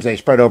 sometimes they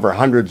spread over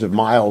hundreds of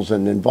miles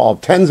and involve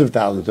tens of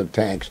thousands of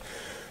tanks,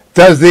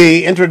 does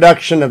the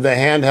introduction of the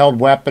handheld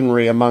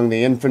weaponry among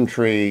the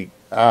infantry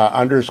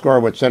underscore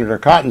what Senator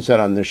Cotton said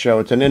on this show?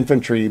 It's an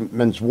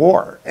infantryman's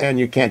war, and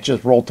you can't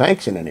just roll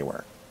tanks in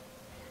anywhere.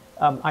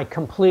 I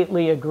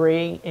completely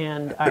agree,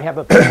 and I have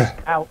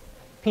a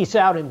piece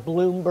out in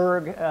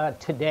Bloomberg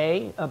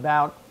today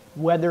about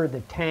whether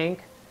the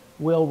tank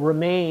will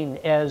remain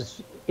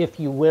as, if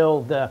you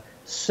will, the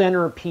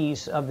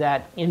centerpiece of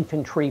that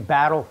infantry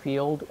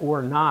battlefield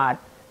or not.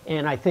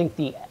 And I think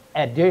the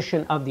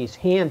addition of these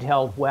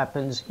handheld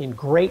weapons in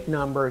great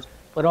numbers,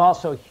 but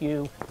also,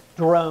 Hugh,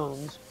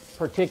 drones,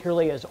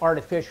 particularly as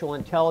artificial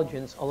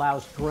intelligence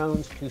allows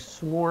drones to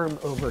swarm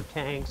over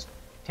tanks.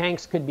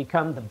 Tanks could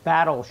become the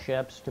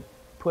battleships, to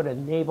put a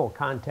naval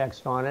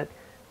context on it,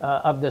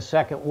 of the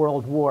Second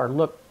World War.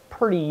 Look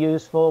pretty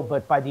useful,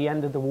 but by the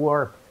end of the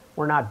war,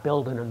 we're not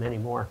building them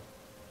anymore.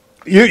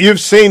 You've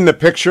seen the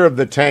picture of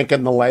the tank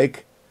in the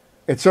lake?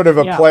 It's sort of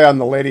a play on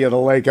the Lady of the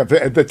Lake, of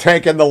the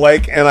tank in the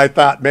lake, and I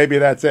thought maybe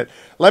that's it.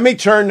 Let me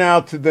turn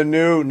now to the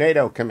new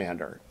NATO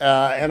commander,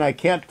 and I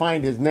can't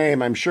find his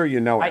name. I'm sure you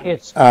know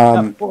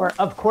him.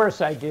 Of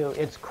course I do.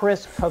 It's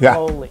Chris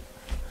Cavoli. Yeah.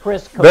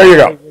 Chris Cavoli. There you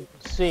go.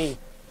 See,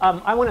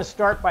 I want to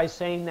start by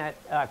saying that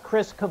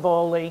Chris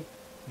Cavoli,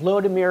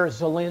 Vladimir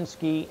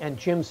Zelensky, and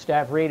Jim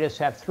Stavridis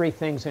have three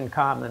things in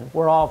common.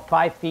 We're all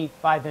 5 feet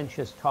 5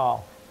 inches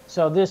tall.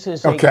 So this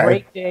is a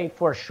great day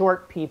for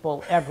short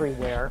people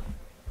everywhere.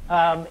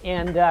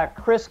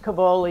 Chris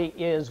Cavoli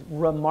is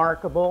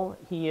remarkable.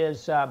 He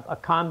is a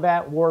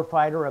combat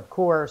warfighter, of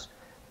course,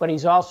 but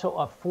he's also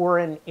a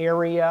foreign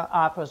area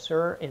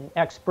officer, an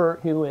expert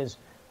who is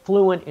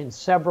fluent in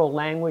several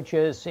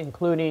languages,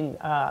 including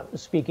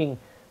speaking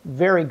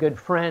very good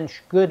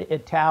French, good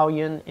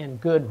Italian,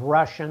 and good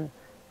Russian.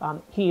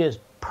 He is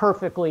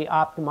perfectly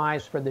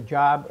optimized for the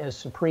job as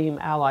Supreme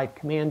Allied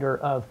Commander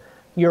of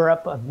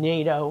Europe, of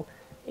NATO.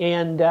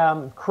 And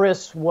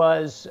Chris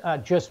was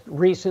just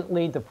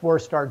recently the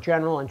 4-star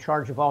general in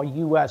charge of all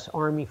U.S.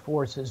 Army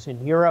forces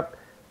in Europe,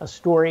 a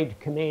storied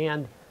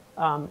command.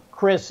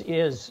 Chris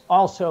is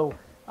also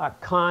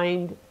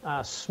kind,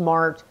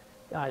 smart,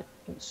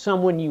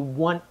 someone you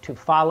want to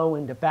follow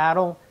into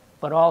battle,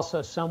 but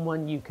also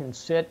someone you can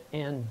sit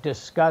and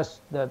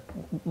discuss the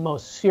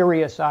most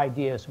serious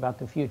ideas about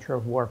the future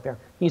of warfare.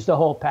 He's the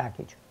whole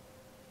package.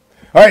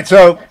 All right,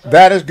 so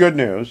that is good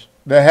news.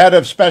 The head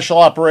of special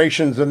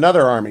operations,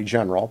 another Army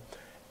general,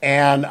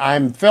 and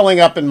I'm filling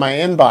up in my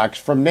inbox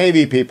from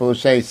Navy people who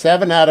say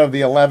 7 out of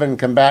the 11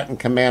 combatant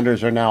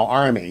commanders are now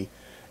Army.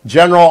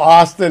 General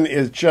Austin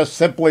is just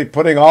simply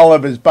putting all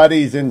of his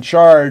buddies in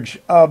charge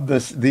of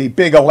the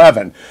Big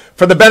 11.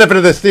 For the benefit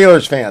of the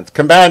Steelers fans,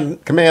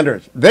 combatant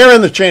commanders, they're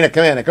in the chain of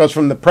command. It goes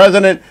from the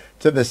president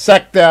to the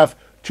SecDef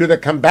to the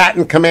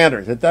combatant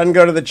commanders. It doesn't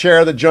go to the chair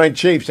of the Joint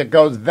Chiefs. It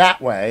goes that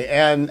way.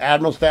 And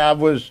Admiral Stav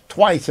was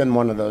twice in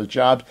one of those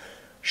jobs.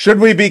 Should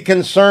we be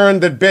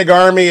concerned that Big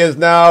Army is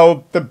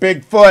now the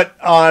big foot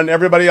on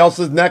everybody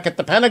else's neck at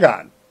the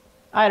Pentagon?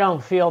 I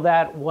don't feel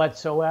that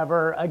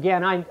whatsoever.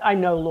 Again, I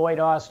know Lloyd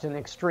Austin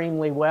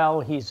extremely well.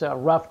 He's a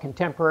rough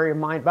contemporary of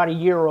mine, about a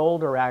year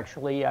older,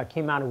 actually. I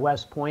came out of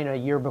West Point a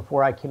year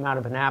before I came out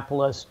of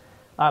Annapolis.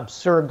 I've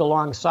served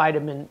alongside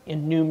him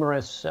in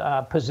numerous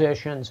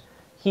positions.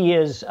 He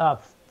is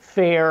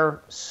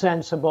fair,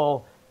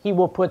 sensible. He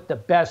will put the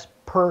best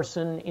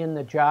person in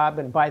the job.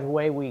 And by the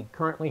way, we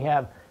currently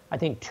have, I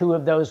think, 2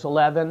 of those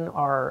 11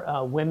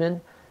 are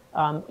women.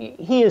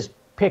 He is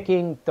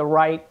picking the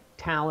right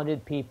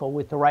talented people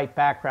with the right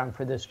background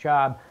for this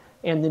job.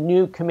 And the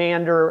new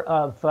commander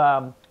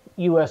of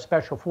U.S.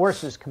 Special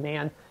Forces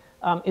Command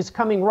is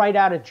coming right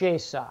out of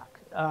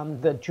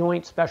JSOC, the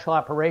Joint Special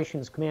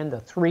Operations Command, the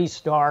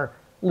 3-star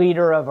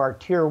leader of our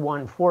Tier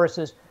 1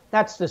 forces.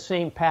 That's the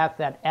same path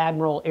that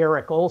Admiral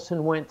Eric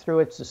Olson went through.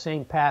 It's the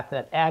same path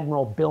that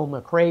Admiral Bill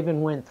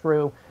McRaven went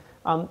through.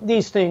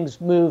 These things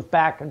move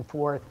back and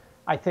forth.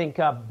 I think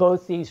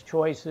both these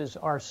choices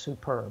are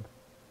superb.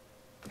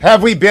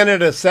 Have we been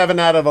at a 7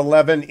 out of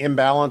 11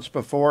 imbalance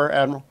before,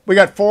 Admiral? We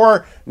got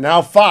 4,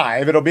 now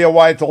 5. It'll be a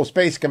while till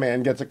Space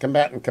Command gets a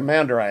combatant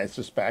commander, I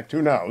suspect.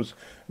 Who knows?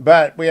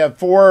 But we have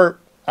 4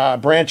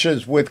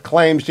 branches with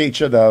claims to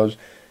each of those.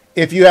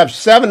 If you have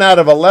 7 out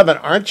of 11,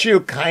 aren't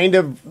you kind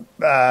of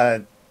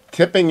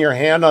tipping your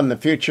hand on the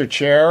future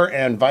chair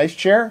and vice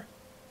chair?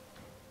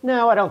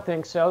 No, I don't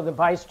think so. The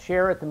vice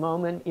chair at the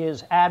moment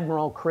is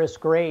Admiral Chris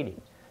Grady,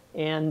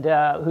 and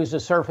who's a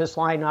surface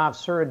line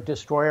officer, a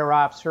destroyer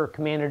officer,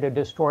 commanded a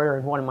destroyer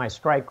in one of my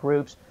strike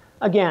groups.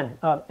 Again,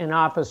 an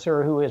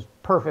officer who is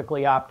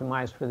perfectly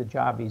optimized for the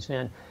job he's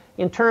in.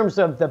 In terms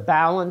of the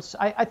balance,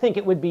 I think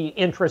it would be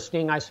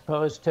interesting, I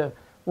suppose, to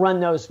run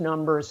those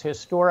numbers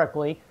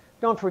historically.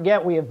 Don't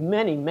forget, we have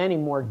many, many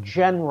more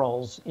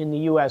generals in the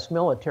U.S.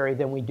 military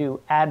than we do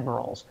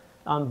admirals.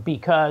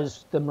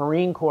 because the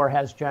Marine Corps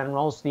has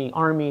generals, the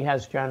Army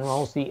has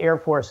generals, the Air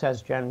Force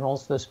has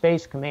generals, the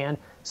Space Command,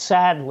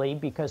 sadly,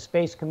 because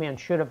Space Command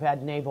should have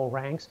had naval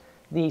ranks,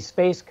 the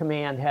Space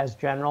Command has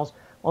generals.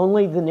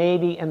 Only the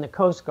Navy and the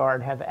Coast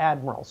Guard have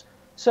admirals.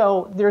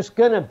 So there's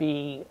going to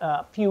be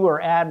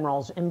fewer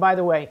admirals. And by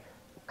the way,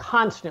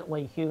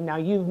 constantly, Hugh, now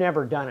you've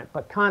never done it,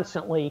 but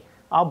constantly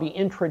I'll be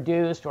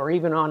introduced or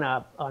even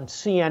on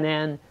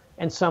CNN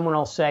and someone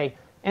will say,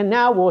 and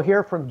now we'll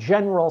hear from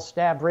General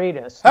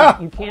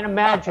Stavridis. You can't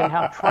imagine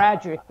how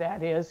tragic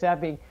that is,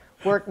 having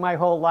worked my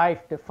whole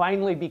life to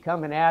finally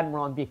become an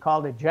admiral and be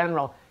called a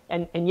general.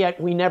 And yet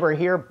we never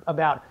hear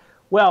about,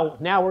 well,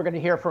 now we're going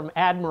to hear from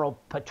Admiral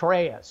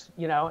Petraeus.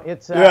 You know,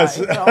 it's always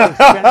General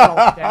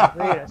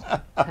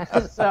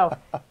Stavridis. So,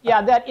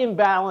 yeah, that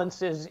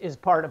imbalance is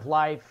part of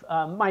life.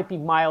 Might be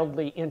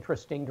mildly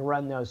interesting to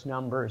run those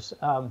numbers.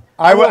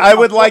 I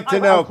would like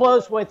to know.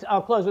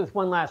 I'll close with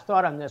one last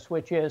thought on this,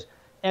 which is,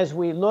 as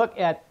we look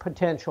at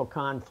potential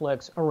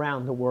conflicts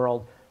around the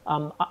world,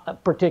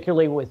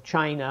 particularly with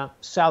China,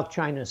 South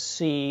China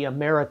Sea, a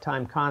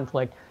maritime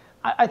conflict,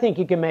 I think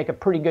you can make a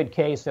pretty good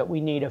case that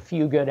we need a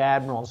few good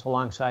admirals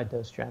alongside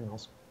those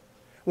generals.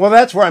 Well,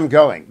 that's where I'm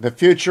going. The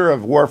future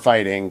of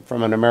warfighting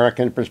from an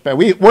American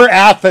perspective. We're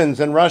Athens,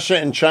 and Russia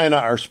and China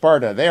are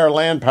Sparta. They are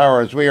land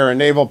powers. We are a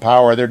naval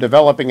power. They're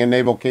developing a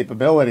naval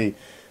capability.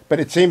 But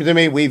it seems to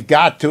me we've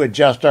got to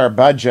adjust our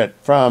budget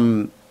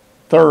from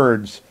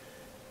thirds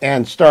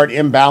and start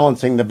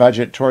imbalancing the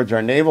budget towards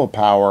our naval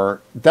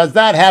power. Does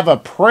that have a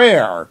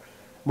prayer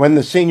when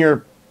the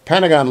senior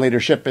Pentagon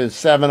leadership is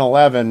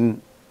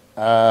 7-11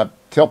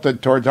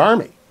 tilted towards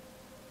Army?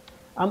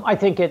 I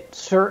think it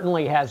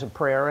certainly has a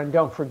prayer. And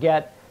don't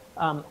forget,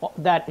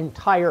 that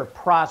entire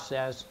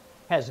process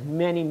has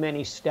many,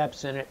 many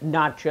steps in it,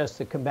 not just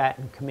the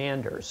combatant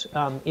commanders.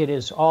 It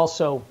is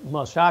also,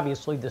 most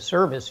obviously, the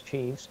service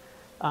chiefs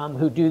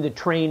who do the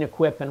train,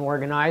 equip, and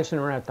organize and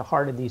are at the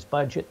heart of these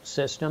budget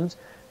systems.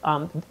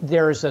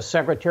 There's a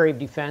Secretary of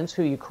Defense,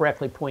 who you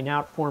correctly point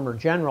out, former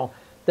general.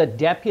 The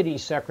Deputy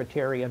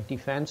Secretary of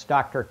Defense,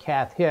 Dr.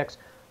 Kath Hicks,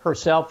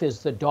 herself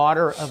is the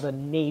daughter of a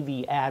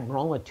Navy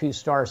admiral, a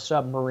 2-star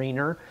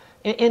submariner.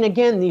 And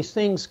again, these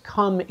things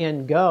come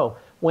and go.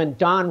 When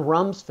Don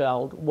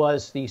Rumsfeld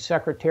was the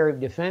Secretary of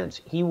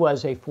Defense, he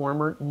was a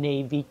former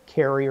Navy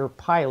carrier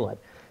pilot.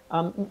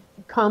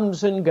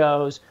 Comes and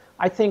goes.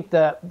 I think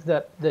the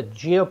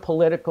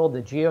geopolitical,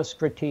 the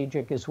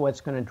geostrategic is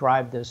what's going to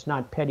drive this,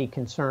 not petty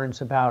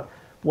concerns about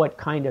what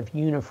kind of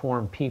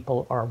uniform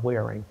people are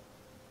wearing.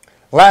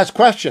 Last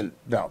question,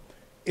 though.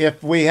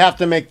 If we have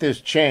to make this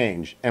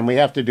change, and we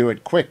have to do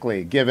it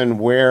quickly, given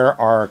where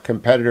our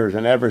competitors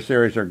and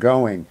adversaries are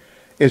going,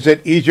 is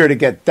it easier to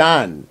get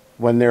done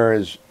when there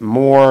is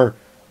more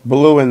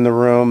blue in the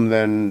room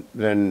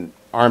than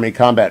Army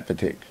combat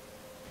fatigue?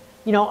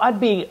 You know, I'd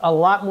be a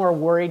lot more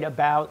worried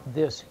about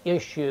this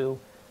issue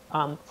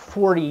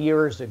 40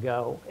 years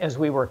ago as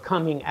we were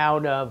coming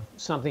out of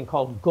something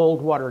called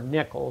Goldwater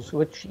Nichols,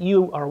 which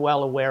you are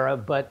well aware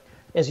of, but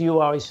as you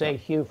always say,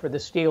 Hugh, for the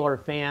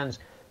Steeler fans,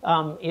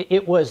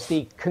 it was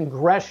the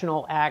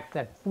congressional act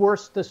that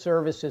forced the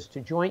services to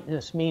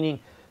jointness, meaning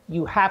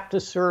you have to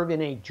serve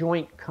in a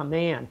joint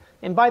command.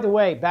 And by the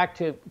way, back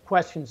to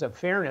questions of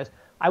fairness,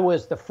 I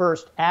was the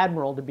first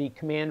admiral to be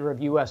commander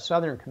of U.S.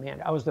 Southern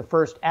Command. I was the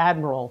first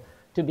admiral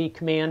to be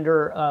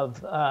commander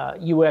of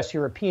U.S.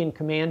 European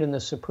Command and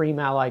the Supreme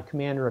Allied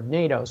Commander of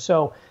NATO.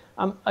 So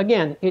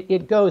again,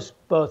 it goes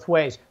both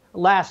ways.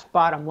 Last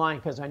bottom line,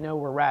 because I know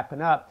we're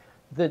wrapping up,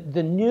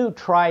 the new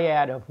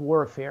triad of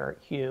warfare,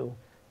 Hugh,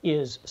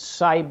 is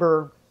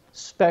cyber,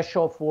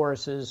 special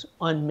forces,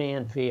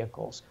 unmanned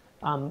vehicles.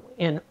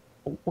 And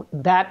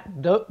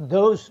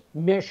those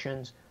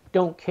missions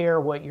don't care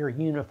what your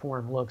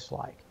uniform looks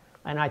like.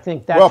 And I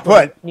think that's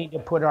where we need to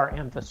put our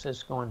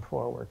emphasis going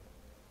forward.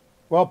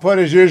 Well put,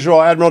 as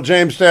usual. Admiral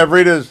James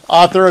Stavridis,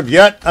 author of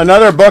yet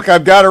another book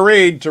I've got to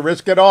read, To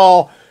Risk It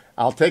All.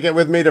 I'll take it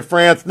with me to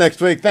France next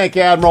week. Thank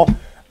you, Admiral.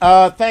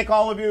 Thank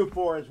all of you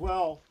for as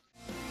well.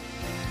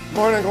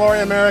 Morning,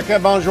 Glory America.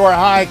 Bonjour.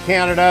 Hi,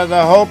 Canada.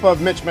 The hope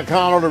of Mitch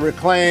McConnell to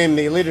reclaim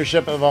the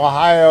leadership of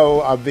Ohio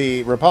of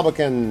the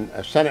Republican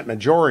Senate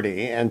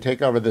majority and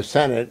take over the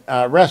Senate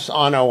rests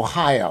on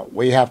Ohio.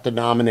 We have to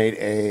nominate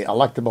a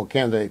electable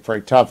candidate for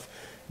a tough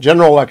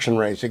general election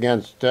race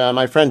against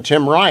my friend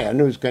Tim Ryan,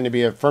 who's going to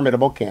be a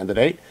formidable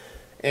candidate.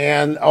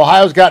 And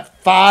Ohio's got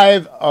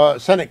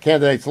 5 Senate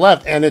candidates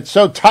left, and it's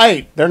so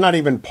tight, they're not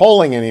even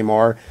polling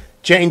anymore.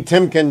 Jane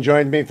Timken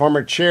joined me,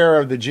 former chair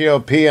of the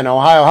GOP in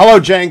Ohio.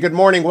 Hello, Jane. Good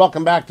morning.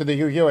 Welcome back to the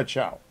Hugh Hewitt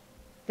Show.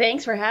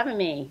 Thanks for having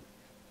me.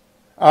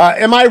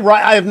 Am I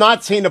right? I have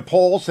not seen a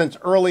poll since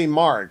early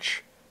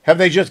March. Have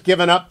they just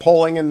given up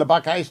polling in the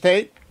Buckeye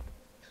State?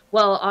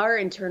 Well, our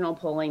internal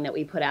polling that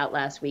we put out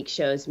last week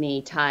shows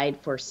me tied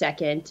for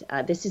second.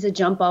 This is a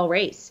jump ball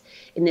race,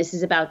 and this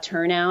is about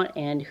turnout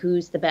and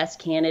who's the best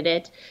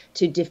candidate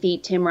to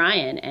defeat Tim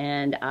Ryan.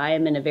 And I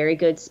am in a very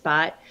good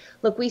spot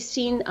Look, we've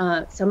seen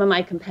some of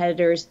my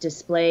competitors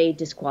display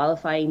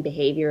disqualifying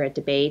behavior at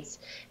debates.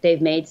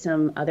 They've made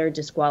some other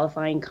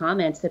disqualifying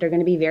comments that are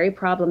going to be very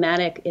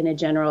problematic in a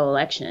general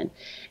election.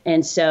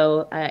 And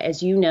so,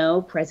 as you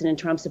know, President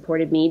Trump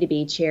supported me to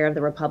be chair of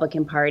the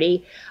Republican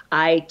Party.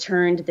 I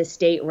turned the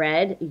state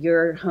red.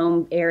 Your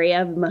home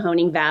area,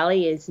 Mahoning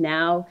Valley, is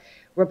now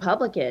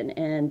Republican.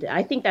 And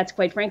I think that's,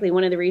 quite frankly,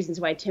 one of the reasons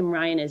why Tim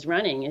Ryan is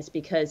running, is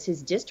because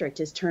his district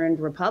has turned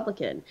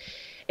Republican.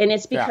 And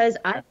it's because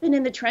I've been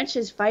in the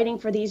trenches fighting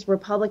for these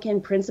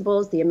Republican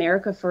principles, the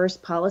America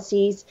First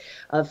policies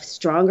of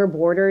stronger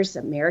borders,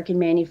 American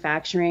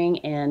manufacturing,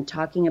 and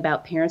talking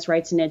about parents'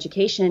 rights in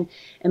education.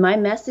 And my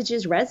message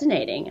is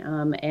resonating.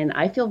 And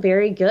I feel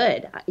very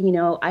good. You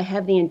know, I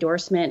have the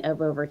endorsement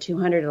of over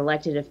 200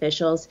 elected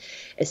officials,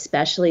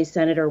 especially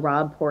Senator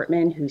Rob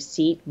Portman, whose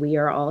seat we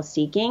are all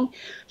seeking.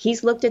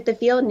 He's looked at the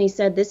field and he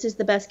said, this is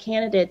the best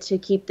candidate to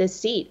keep this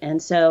seat.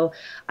 And so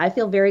I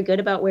feel very good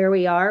about where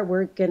we are.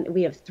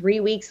 We have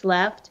 3 weeks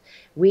left.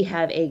 We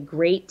have a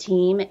great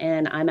team,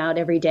 and I'm out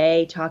every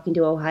day talking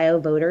to Ohio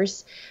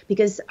voters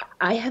because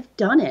I have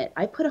done it.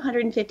 I put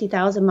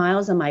 150,000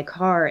 miles on my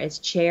car as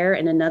chair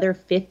and another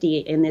 50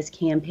 in this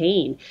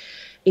campaign.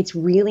 It's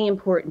really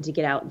important to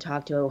get out and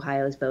talk to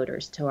Ohio's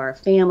voters, to our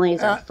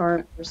families, our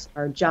farmers,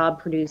 our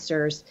job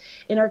producers,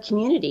 and our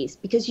communities,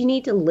 because you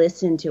need to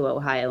listen to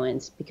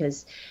Ohioans,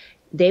 because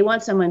they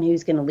want someone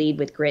who's going to lead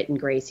with grit and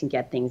grace and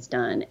get things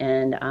done.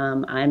 And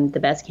I'm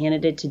the best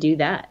candidate to do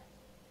that.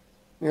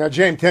 You know,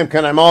 James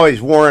Timken, I'm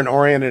always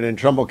Warren-oriented and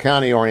Trumbull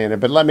County-oriented,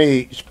 but let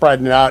me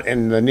spread it out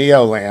in the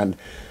Neo-land.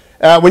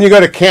 When you go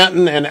to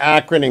Canton and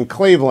Akron and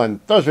Cleveland,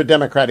 those are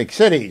Democratic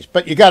cities,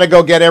 but you got to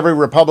go get every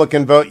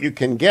Republican vote you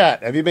can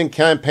get. Have you been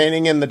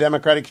campaigning in the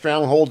Democratic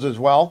strongholds as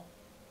well?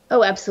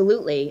 Oh,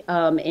 absolutely.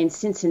 In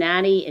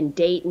Cincinnati, in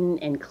Dayton,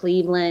 in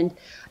Cleveland,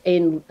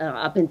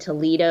 up in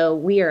Toledo,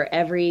 we are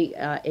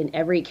in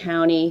every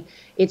county.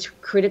 It's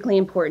critically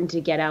important to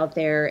get out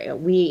there.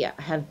 We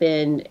have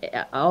been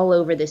all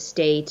over the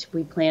state.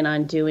 We plan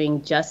on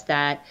doing just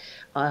that.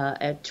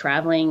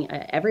 Traveling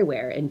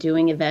everywhere and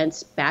doing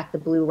events, Back the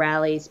Blue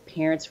rallies,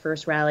 Parents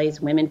First rallies,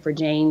 Women for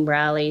Jane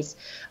rallies.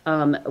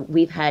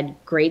 We've had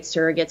great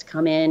surrogates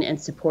come in and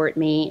support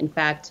me. In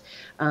fact,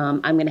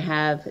 I'm going to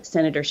have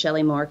Senator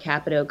Shelley Moore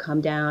Capito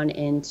come down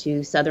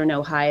into Southern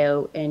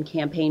Ohio and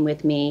campaign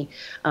with me.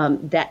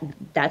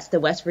 That's the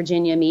West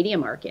Virginia media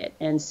market.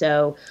 And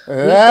so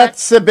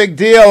that's a big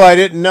deal. I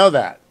didn't know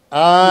that.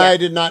 I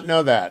did not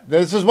know that.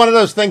 This is one of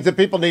those things that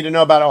people need to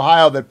know about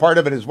Ohio, that part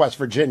of it is West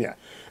Virginia.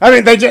 I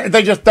mean, they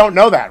just don't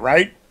know that,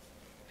 right?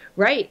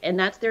 Right, and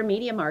that's their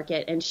media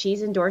market, and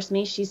she's endorsed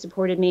me, she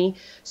supported me.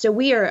 So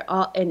we are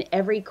all in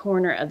every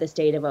corner of the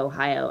state of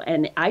Ohio,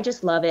 and I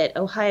just love it.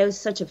 Ohio is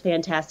such a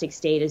fantastic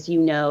state, as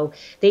you know.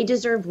 They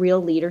deserve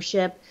real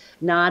leadership,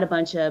 not a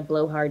bunch of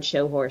blowhard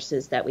show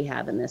horses that we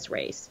have in this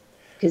race.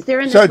 Because they're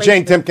in this So,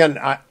 Jane Timken,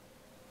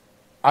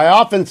 I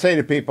often say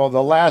to people,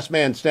 the last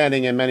man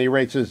standing in many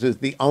races is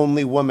the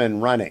only woman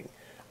running.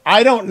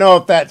 I don't know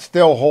if that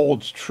still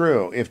holds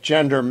true, if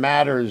gender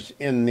matters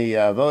in the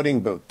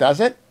voting booth. Does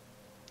it?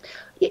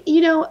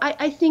 You know,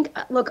 I think,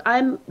 look,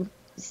 I'm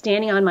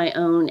standing on my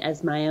own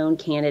as my own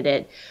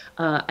candidate.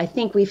 I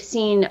think we've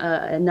seen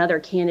another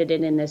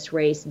candidate in this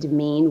race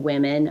demean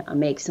women,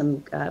 make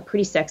some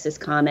pretty sexist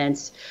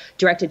comments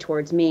directed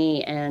towards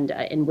me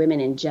and women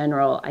in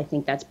general. I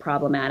think that's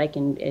problematic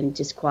and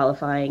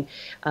disqualifying.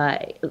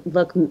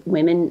 Look,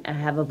 women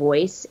have a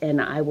voice,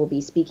 and I will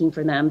be speaking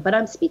for them, but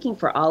I'm speaking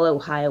for all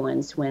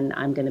Ohioans when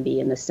I'm going to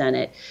be in the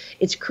Senate.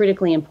 It's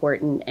critically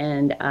important,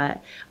 and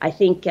I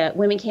think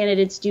women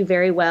candidates do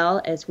very well,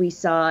 as we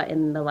saw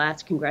in the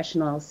last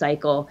congressional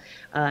cycle.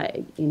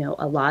 You know,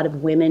 a lot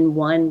of women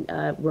won,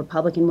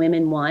 Republican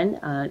women won.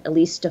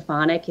 Elise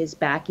Stefanik is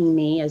backing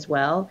me as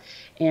well.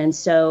 And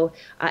so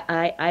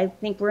I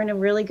think we're in a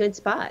really good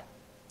spot.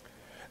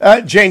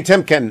 Jane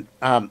Timken,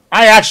 I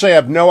actually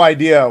have no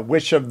idea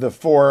which of the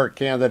four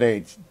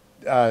candidates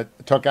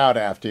took out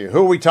after you.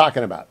 Who are we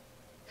talking about?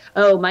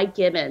 Oh, Mike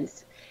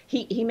Gibbons.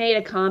 He made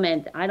a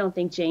comment, I don't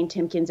think Jane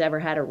Timken's ever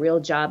had a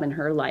real job in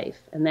her life.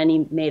 And then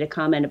he made a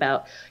comment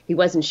about he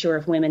wasn't sure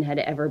if women had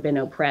ever been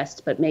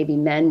oppressed, but maybe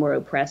men were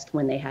oppressed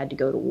when they had to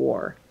go to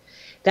war.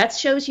 That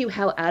shows you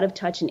how out of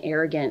touch and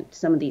arrogant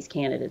some of these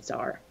candidates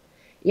are.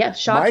 Yeah,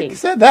 shocking. Mike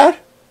said that?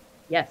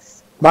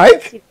 Yes.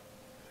 Mike?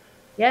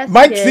 Yes.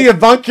 Mike's the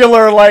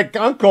avuncular, like,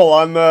 uncle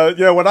on the,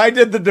 you know, when I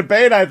did the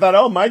debate, I thought,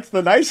 oh, Mike's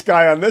the nice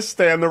guy on this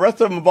stand. The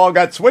rest of them have all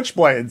got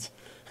switchblades.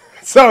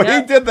 So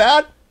he did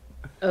that?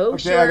 Oh,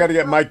 okay, sure. I got to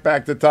get Mike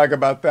back to talk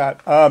about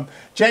that.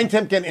 Jane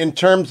Timken, in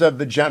terms of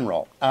the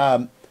general,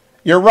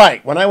 you're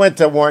right. When I went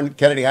to Warren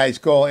Kennedy High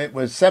School, it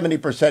was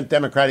 70%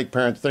 Democratic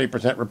parents,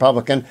 30%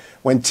 Republican.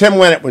 When Tim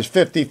went, it was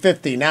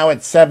 50-50. Now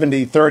it's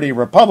 70-30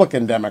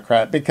 Republican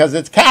Democrat because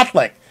it's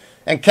Catholic.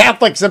 And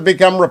Catholics have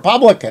become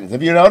Republicans.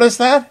 Have you noticed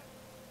that?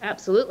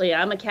 Absolutely.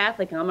 I'm a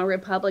Catholic. I'm a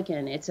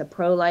Republican. It's a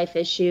pro-life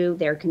issue.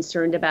 They're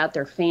concerned about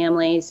their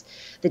families.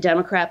 The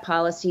Democrat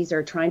policies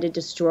are trying to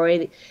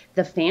destroy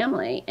the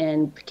family,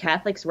 and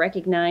Catholics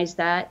recognize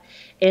that.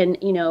 And,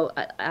 you know,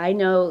 I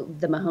know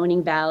the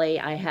Mahoning Valley.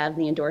 I have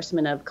the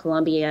endorsement of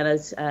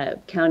Columbiana's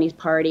county's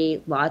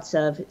party. Lots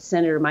of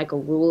Senator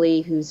Michael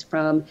Ruley, who's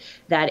from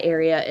that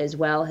area as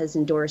well, has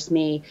endorsed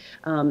me.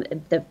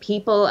 The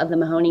people of the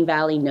Mahoning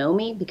Valley know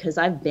me because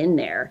I've been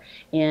there.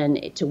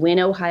 And to win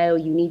Ohio,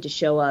 you need to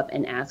show up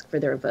and ask for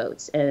their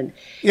votes. And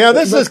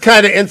this is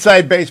kind of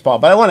inside baseball,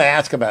 but I want to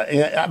ask about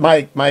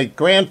it. My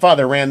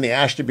grandfather ran the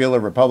Ashtabula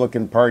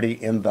Republican Party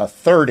in the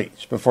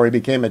 30s before he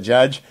became a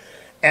judge.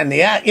 And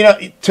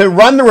to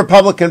run the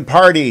Republican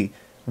Party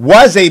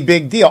was a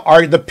big deal.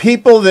 Are the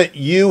people that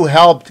you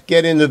helped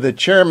get into the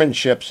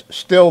chairmanships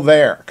still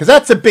there? Because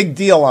that's a big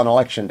deal on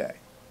Election Day.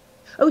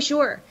 Oh,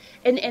 sure.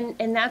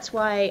 And that's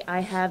why I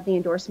have the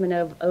endorsement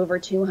of over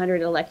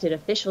 200 elected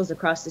officials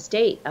across the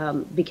state,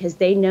 because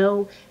they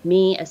know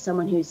me as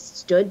someone who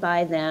stood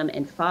by them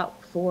and fought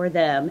for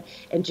them.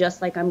 And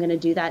just like I'm going to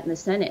do that in the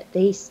Senate,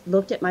 they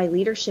looked at my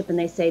leadership and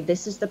they say,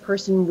 this is the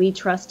person we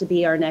trust to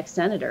be our next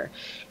senator.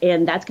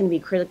 And that's going to be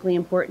critically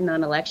important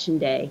on Election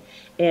Day.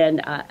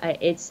 And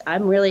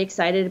I'm really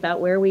excited about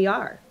where we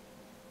are.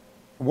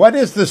 What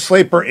is the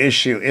sleeper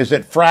issue? Is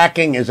it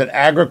fracking? Is it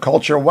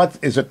agriculture?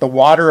 What is it? The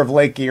water of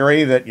Lake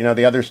Erie that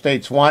the other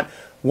states want?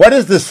 What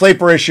is the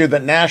sleeper issue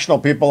that national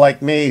people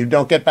like me, who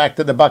don't get back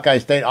to the Buckeye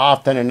State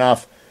often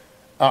enough,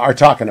 are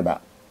talking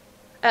about?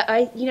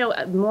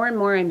 More and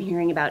more I'm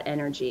hearing about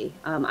energy.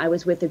 I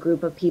was with a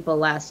group of people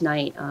last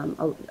night.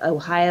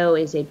 Ohio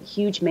is a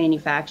huge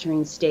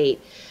manufacturing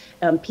state.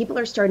 People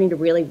are starting to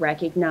really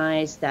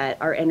recognize that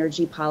our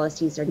energy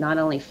policies are not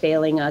only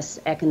failing us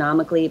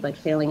economically, but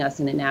failing us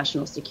in a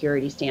national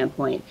security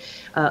standpoint.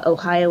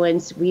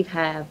 Ohioans, we've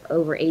have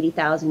over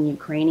 80,000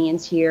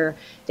 Ukrainians here.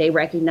 They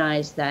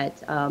recognize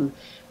that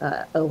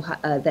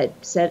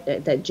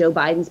that Joe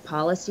Biden's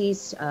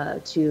policies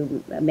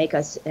to make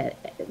us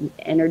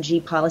energy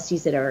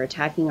policies that are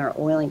attacking our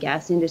oil and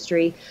gas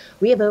industry.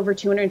 We have over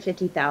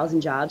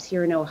 250,000 jobs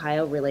here in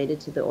Ohio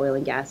related to the oil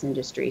and gas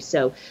industry.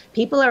 So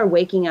people are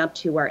waking up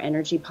to our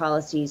energy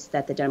policies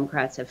that the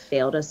Democrats have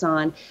failed us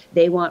on.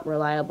 They want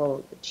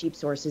reliable, cheap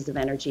sources of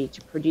energy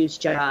to produce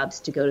jobs,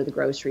 to go to the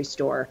grocery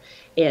store,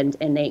 and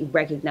they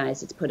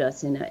recognize it's put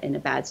us in a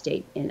bad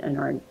state in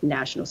our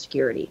national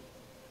security.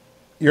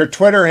 Your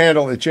Twitter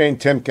handle is Jane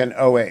Timken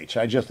OH.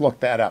 I just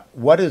looked that up.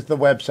 What is the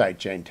website,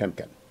 Jane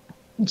Timken?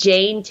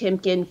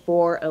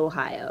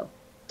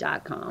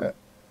 JaneTimken4Ohio.com.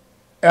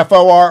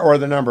 FOR or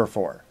the number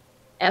 4?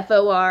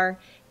 FOR.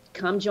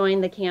 Come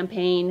join the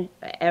campaign.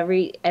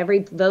 Every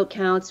vote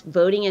counts.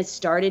 Voting has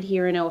started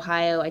here in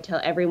Ohio. I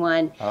tell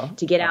everyone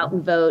to get out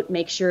and vote.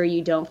 Make sure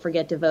you don't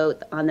forget to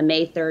vote on the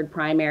May 3rd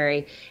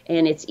primary.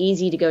 And it's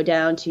easy to go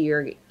down to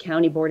your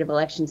County Board of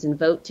Elections and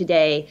vote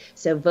today.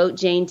 So vote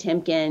Jane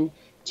Timken,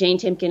 Jane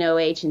Timken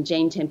OH, and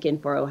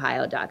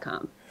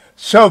JaneTimken4Ohio.com.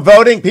 So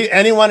voting,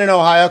 anyone in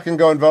Ohio can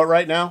go and vote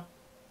right now?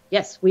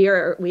 Yes, we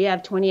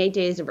have 28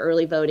 days of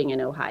early voting in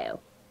Ohio.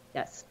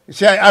 Yes.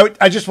 See,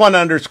 I just want to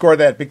underscore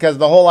that, because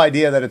the whole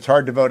idea that it's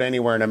hard to vote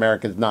anywhere in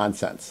America is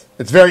nonsense.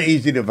 It's very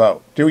easy to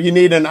vote. Do you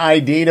need an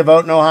ID to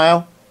vote in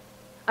Ohio?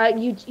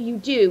 You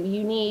do.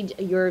 You need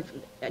your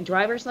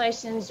driver's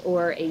license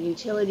or a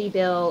utility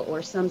bill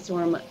or some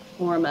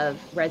form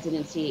of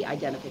residency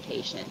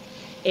identification.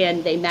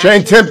 And they match.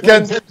 Jane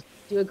Timken,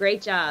 do a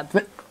great job.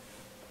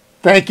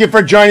 Thank you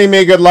for joining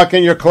me. Good luck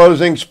in your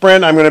closing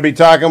sprint. I'm going to be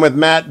talking with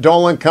Matt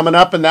Dolan coming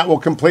up, and that will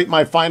complete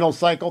my final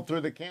cycle through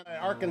the Canada.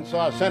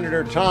 Arkansas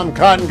Senator Tom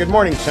Cotton. Good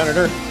morning,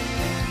 Senator.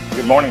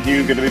 Good morning,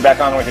 Hugh. Good to be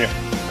back on with you.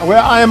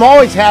 Well, I am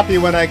always happy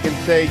when I can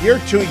say you're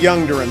too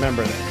young to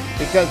remember this,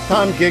 because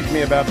Tom gigs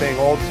me about being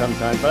old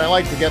sometimes, but I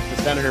like to get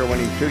the senator when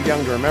he's too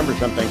young to remember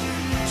something.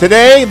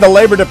 Today, the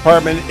Labor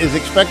Department is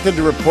expected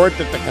to report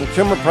that the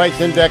Consumer Price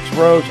Index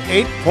rose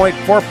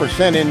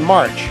 8.4% in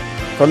March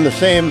from the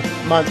same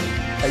month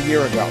a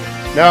year ago.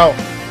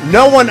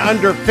 No one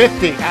under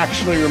 50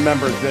 actually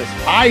remembers this.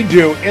 I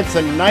do. It's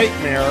a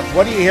nightmare.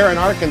 What do you hear in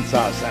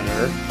Arkansas,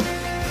 Senator?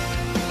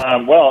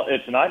 Well,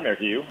 it's a nightmare,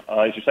 Hugh.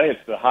 As you say, it's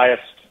the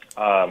highest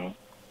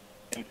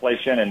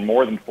inflation in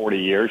more than 40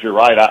 years. You're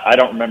right. I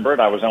don't remember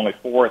it. I was only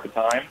 4 at the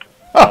time.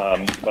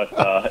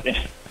 But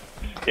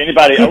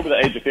anybody over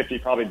the age of 50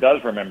 probably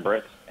does remember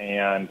it.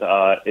 And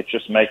it's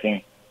just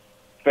making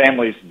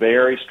families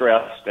very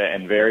stressed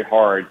and very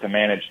hard to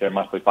manage their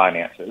monthly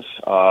finances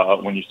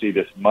when you see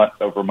this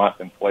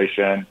month-over-month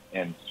inflation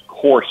in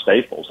core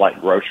staples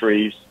like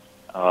groceries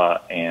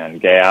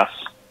and gas,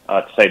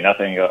 to say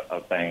nothing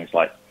of things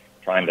like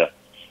trying to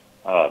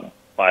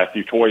buy a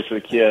few toys for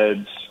the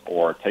kids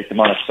or take them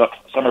on a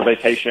summer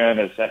vacation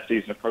as that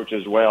season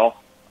approaches as well.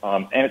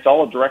 And it's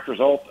all a direct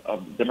result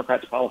of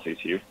Democrats' policies,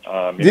 Hugh.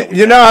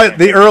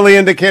 The early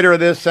indicator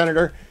of this,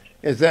 Senator,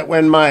 is that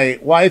when my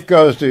wife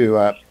goes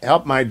to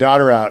help my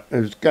daughter out,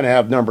 who's going to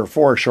have number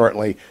 4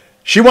 shortly,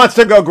 she wants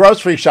to go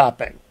grocery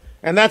shopping.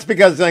 And that's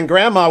because then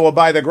Grandma will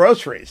buy the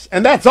groceries.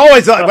 And that's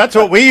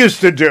what we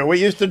used to do.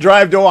 We used to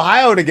drive to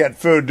Ohio to get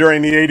food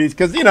during the 80s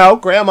because,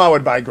 Grandma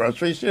would buy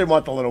groceries. She didn't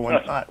want the little one.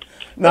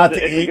 not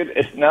to eat.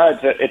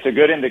 It's a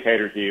good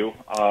indicator, Hugh,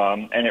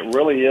 and it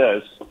really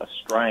is a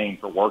strain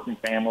for working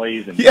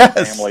families and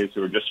families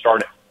who are just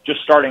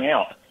starting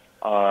out,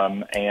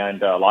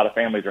 and a lot of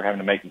families are having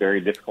to make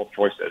very difficult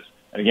choices.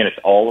 And again, it's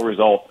all a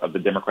result of the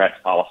Democrats'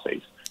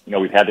 policies. You know,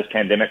 we've had this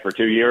pandemic for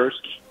 2 years.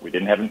 We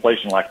didn't have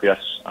inflation like this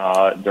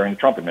during the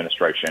Trump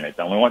administration. It's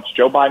only once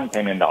Joe Biden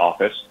came into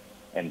office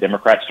and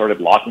Democrats started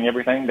locking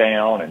everything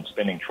down and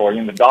spending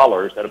trillions of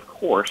dollars that, of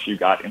course, you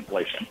got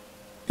inflation.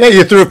 Yeah,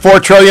 you threw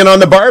 $4 trillion on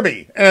the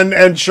Barbie,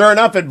 and sure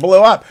enough, it blew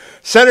up.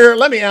 Senator,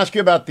 let me ask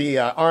you about the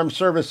armed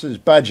services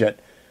budget,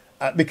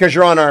 because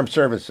you're on armed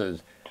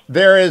services.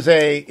 There is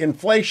a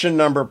inflation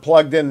number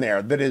plugged in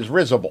there that is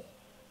risible.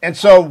 And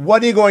so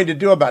what are you going to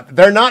do about it?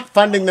 They're not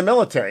funding the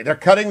military. They're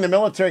cutting the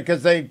military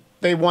because they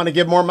want to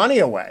give more money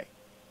away.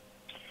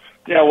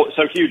 Yeah, well,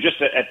 so Hugh, just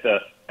at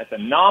the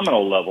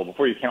nominal level,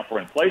 before you account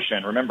for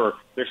inflation, remember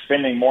they're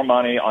spending more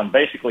money on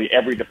basically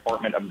every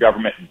department of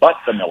government but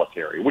the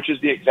military, which is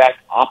the exact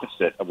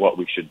opposite of what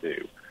we should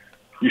do.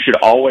 You should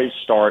always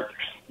start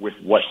with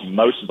what's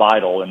most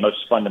vital and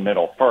most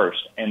fundamental first.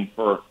 And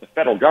for the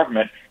federal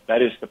government,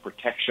 that is the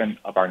protection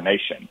of our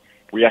nation.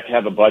 We have to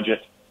have a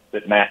budget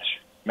that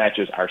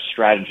matches our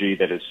strategy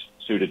that is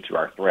suited to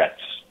our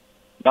threats,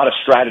 not a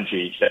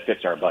strategy that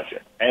fits our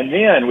budget. And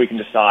then we can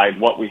decide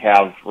what we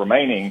have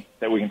remaining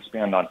that we can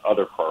spend on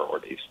other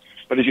priorities.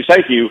 But as you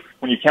say, Hugh,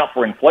 when you count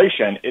for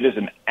inflation, it is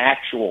an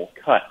actual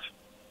cut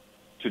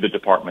to the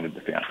Department of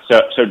Defense.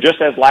 So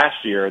just as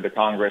last year, the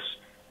Congress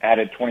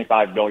added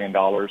 $25 billion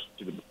to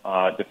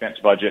the defense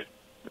budget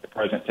that the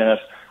president sent us,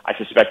 I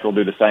suspect we'll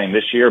do the same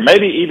this year,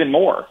 maybe even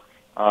more,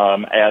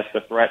 as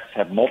the threats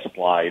have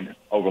multiplied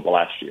over the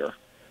last year.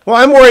 Well,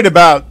 I'm worried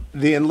about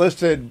the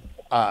enlisted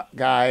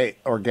guy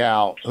or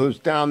gal who's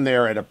down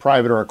there at a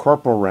private or a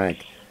corporal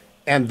rank,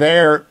 and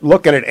they're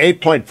looking at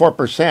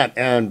 8.4%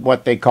 and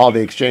what they call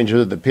the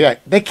exchanges of the PI.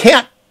 They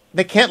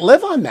can't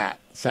live on that,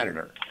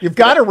 Senator. You've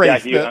got to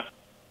raise Hugh,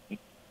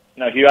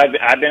 Hugh,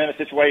 I've been in a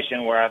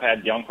situation where I've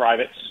had young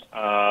privates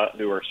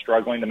who are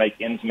struggling to make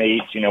ends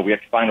meet. You know, we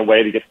have to find a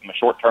way to get them a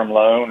short-term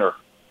loan or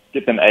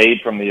get them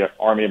aid from the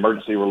Army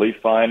Emergency Relief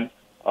Fund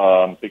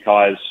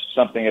because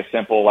something as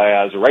simple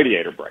as a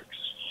radiator breaks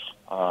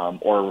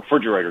or a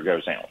refrigerator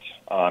goes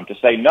out. To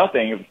say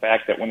nothing of the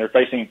fact that when they're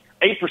facing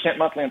 8%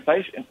 monthly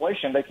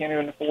inflation, they can't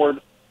even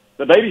afford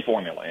the baby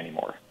formula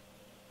anymore.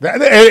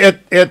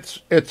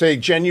 It's a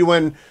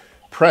genuine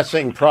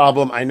pressing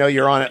problem. I know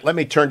you're on it. Let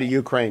me turn to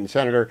Ukraine,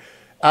 Senator.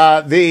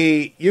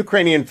 The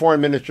Ukrainian foreign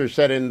minister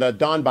said in the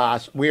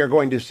Donbass, we are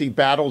going to see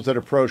battles that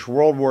approach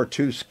World War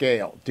II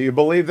scale. Do you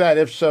believe that?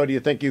 If so, do you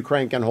think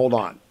Ukraine can hold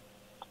on?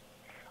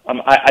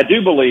 I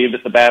do believe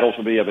that the battles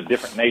will be of a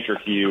different nature,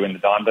 Hugh, in the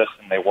Donbass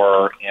than they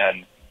were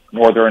in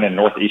northern and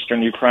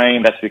northeastern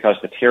Ukraine. That's because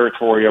the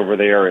territory over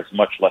there is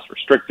much less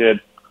restricted,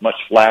 much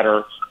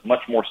flatter,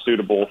 much more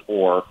suitable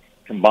for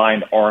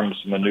combined arms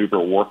maneuver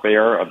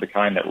warfare of the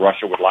kind that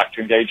Russia would like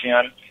to engage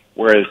in.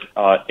 Whereas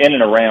in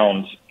and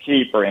around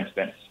Kyiv, for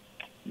instance,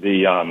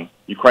 the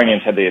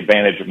Ukrainians had the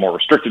advantage of more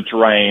restricted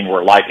terrain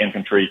where light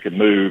infantry could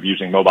move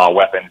using mobile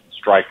weapons and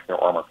strike their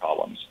armor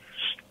columns.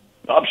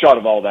 The upshot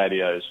of all that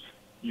is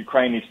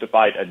Ukraine needs to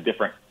fight a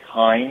different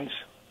kind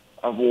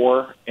of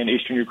war in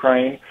eastern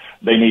Ukraine.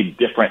 They need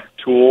different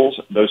tools.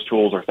 Those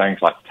tools are things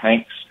like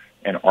tanks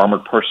and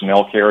armored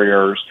personnel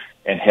carriers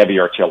and heavy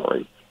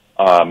artillery.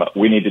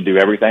 We need to do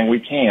everything we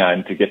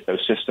can to get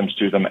those systems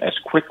to them as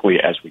quickly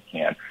as we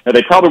can. Now,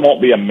 they probably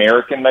won't be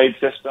American-made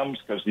systems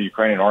because the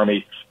Ukrainian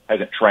army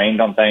hasn't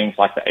trained on things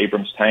like the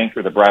Abrams tank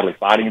or the Bradley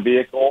fighting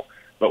vehicle,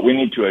 but we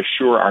need to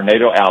assure our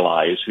NATO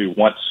allies who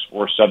once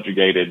were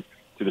subjugated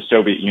to the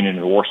Soviet Union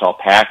and the Warsaw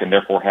Pact and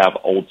therefore have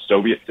old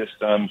Soviet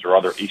systems or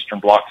other Eastern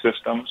Bloc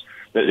systems,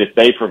 that if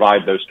they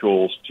provide those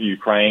tools to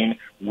Ukraine,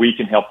 we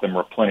can help them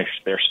replenish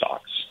their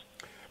stocks.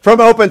 From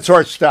open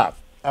source stuff,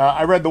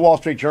 I read the Wall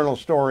Street Journal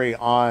story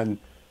on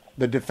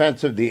the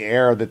defense of the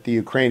air that the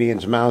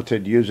Ukrainians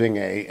mounted using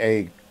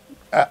a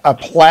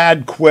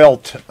plaid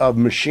quilt of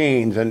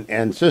machines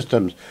and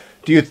systems.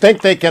 Do you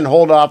think they can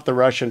hold off the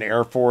Russian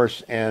Air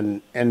Force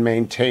and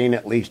maintain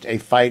at least a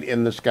fight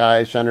in the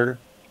sky, Senator?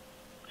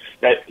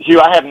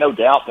 Hugh, I have no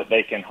doubt that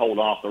they can hold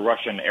off the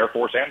Russian Air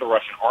Force and the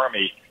Russian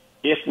Army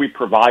if we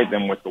provide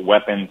them with the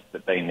weapons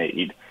that they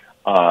need.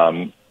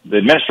 The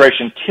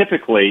administration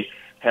typically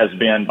has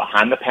been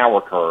behind the power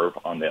curve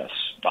on this,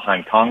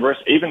 behind Congress,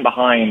 even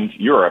behind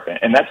Europe,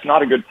 and that's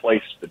not a good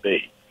place to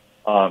be.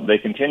 They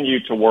continue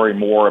to worry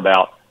more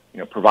about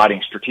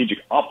providing strategic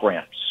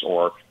off-ramps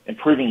or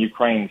improving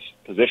Ukraine's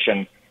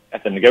position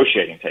at the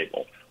negotiating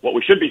table. What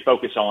we should be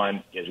focused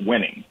on is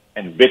winning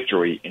and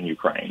victory in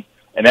Ukraine.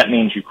 And that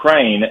means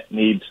Ukraine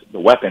needs the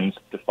weapons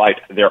to fight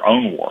their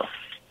own war.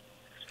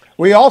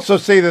 We also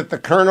see that the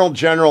colonel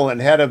general and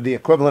head of the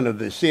equivalent of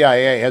the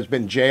CIA has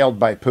been jailed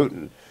by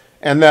Putin,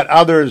 and that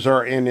others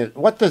are in it.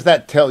 What does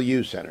that tell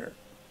you, Senator?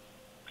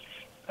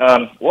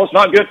 Well, it's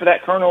not good for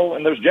that colonel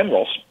and those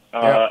generals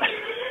to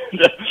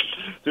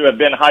have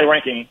been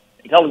high-ranking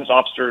intelligence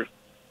officers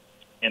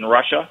in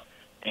Russia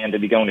and to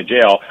be going to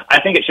jail.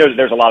 I think it shows that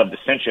there's a lot of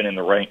dissension in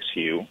the ranks,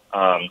 Hugh.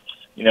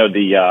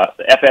 The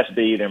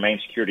FSB, their main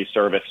security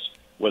service,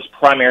 was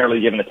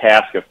primarily given the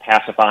task of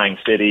pacifying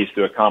cities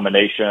through a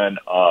combination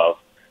of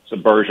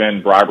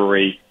subversion,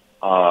 bribery,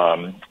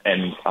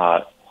 and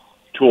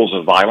tools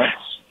of violence.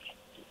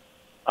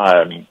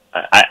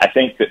 I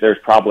think that there's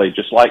probably,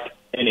 just like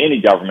in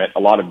any government, a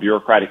lot of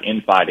bureaucratic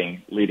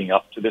infighting leading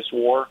up to this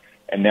war,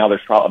 and now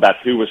there's probably about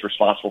who was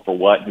responsible for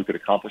what and who could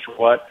accomplish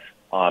what.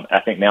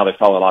 I think now there's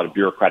probably a lot of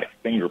bureaucratic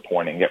finger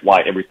pointing at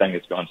why everything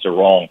has gone so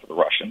wrong for the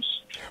Russians.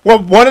 Well,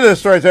 one of the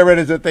stories I read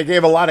is that they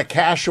gave a lot of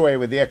cash away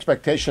with the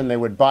expectation they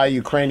would buy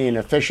Ukrainian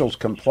officials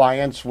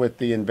compliance with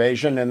the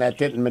invasion, and that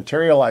didn't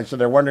materialize, so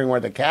they're wondering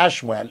where the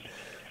cash went.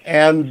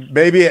 And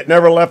maybe it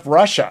never left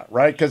Russia,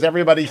 right? Because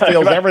everybody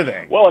steals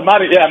everything. Well, it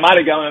might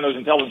have gone in those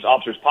intelligence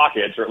officers'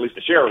 pockets, or at least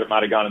a share of it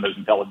might have gone in those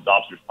intelligence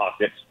officers'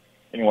 pockets.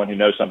 Anyone who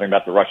knows something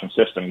about the Russian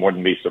system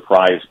wouldn't be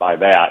surprised by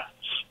that.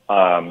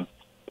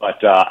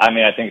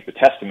 I think it's a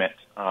testament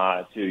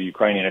to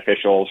Ukrainian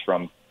officials,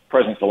 from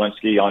President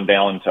Zelensky on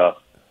down to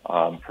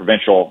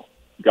provincial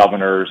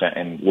governors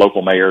and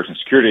local mayors and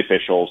security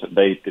officials, that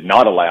they did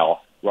not allow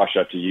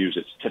Russia to use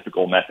its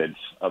typical methods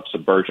of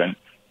subversion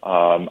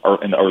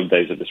in the early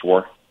days of this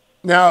war.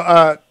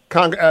 Now,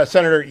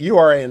 Senator, you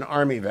are an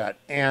Army vet,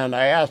 and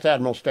I asked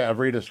Admiral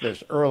Stavridis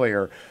this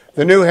earlier.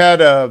 The new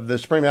head of the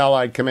Supreme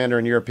Allied Commander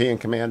in European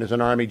Command is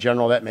an Army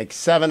general. That makes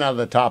 7 out of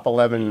the top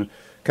 11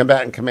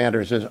 combatant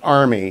commanders as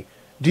Army.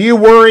 Do you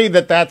worry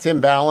that that's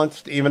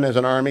imbalanced, even as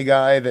an Army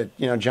guy, that,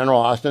 General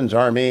Austin's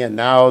Army, and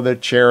now the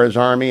chair is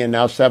Army, and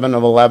now 7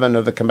 of 11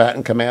 of the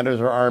combatant commanders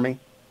are Army?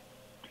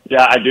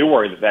 Yeah, I do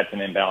worry that that's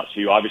an imbalance,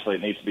 Hugh. Obviously,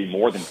 it needs to be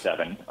more than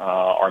 7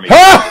 Army.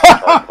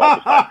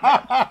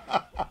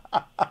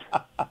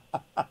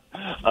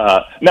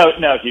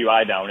 No, Hugh,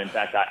 I don't. In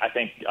fact, I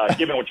think,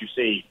 given what you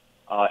see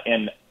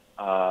in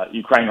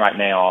Ukraine right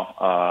now,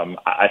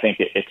 I think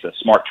it's a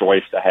smart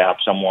choice to have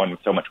someone with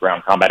so much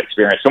ground combat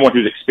experience, someone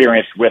who's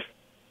experienced with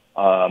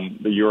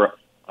the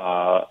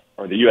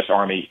U.S.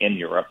 Army in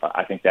Europe.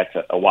 I think that's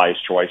a wise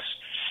choice,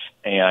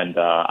 and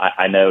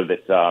I know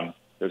that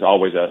there's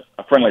always a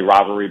friendly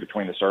rivalry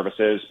between the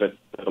services, but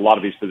a lot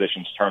of these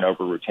positions turn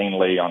over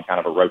routinely on kind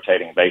of a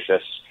rotating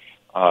basis,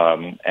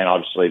 and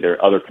obviously there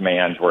are other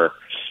commands where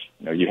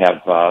you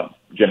have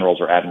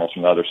generals or admirals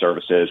from the other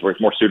services where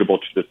it's more suitable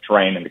to the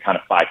terrain and the kind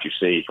of fight you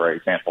see, for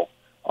example,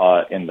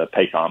 in the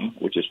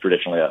PACOM, which is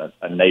traditionally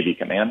a Navy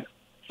command.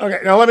 Okay,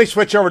 now let me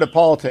switch over to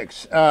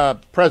politics.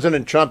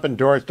 President Trump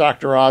endorsed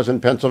Dr. Oz in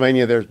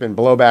Pennsylvania. There's been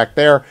blowback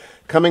there.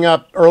 Coming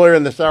up earlier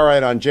in this hour, I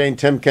had on Jane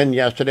Timken.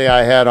 Yesterday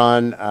I had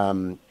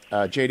on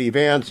J.D.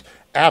 Vance.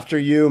 After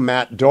you,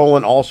 Matt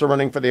Dolan, also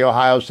running for the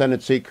Ohio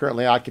Senate seat,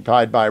 currently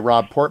occupied by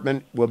Rob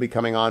Portman, will be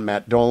coming on.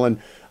 Matt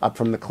Dolan up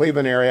from the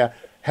Cleveland area.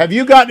 Have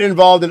you gotten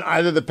involved in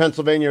either the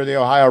Pennsylvania or the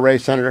Ohio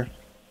race, Senator?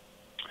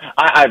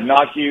 I've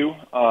not, Hugh.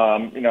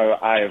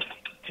 I've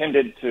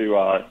tended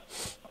to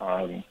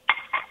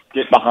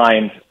get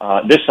behind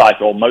this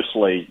cycle,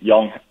 mostly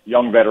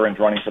young veterans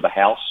running for the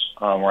House,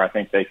 where I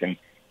think they can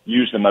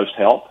use the most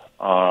help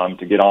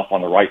to get off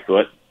on the right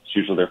foot. It's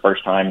usually their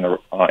first time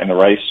in the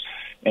race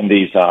in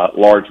these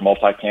large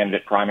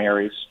multi-candidate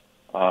primaries.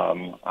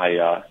 I'm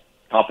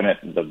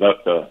confident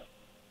the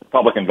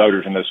Republican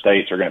voters in those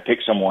states are going to pick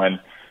someone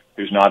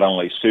who's not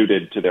only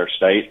suited to their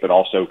state, but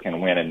also can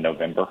win in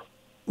November.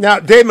 Now,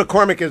 Dave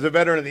McCormick is a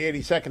veteran of the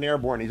 82nd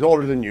Airborne. He's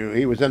older than you.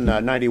 He was in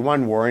the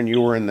 91 war, and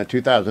you were in the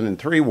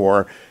 2003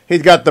 war.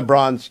 He's got the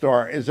Bronze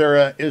Star. Is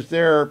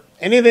there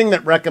anything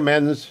that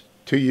recommends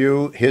to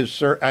you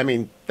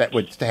that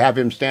would have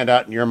him stand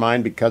out in your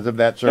mind because of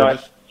that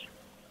service?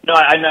 No,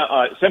 I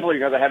know. Simply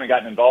because I haven't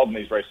gotten involved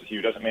in these races,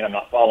 Hugh, doesn't mean I'm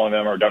not following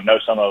them or don't know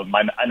some of them.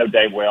 I know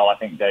Dave well. I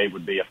think Dave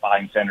would be a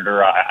fine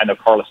senator. I know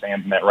Carla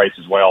stands in that race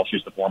as well.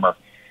 She's the former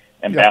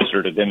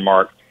ambassador to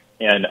Denmark.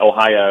 In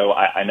Ohio,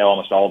 I know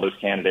almost all of those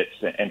candidates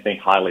and think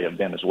highly of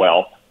them as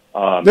well.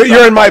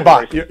 You're in my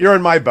boat. You're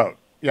in my boat.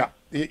 Yeah,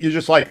 you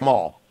just like them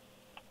all.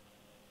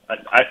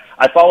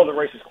 I follow the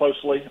races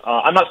closely.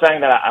 I'm not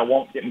saying that I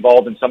won't get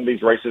involved in some of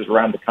these races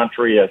around the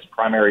country as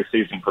primary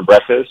season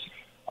progresses,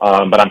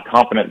 but I'm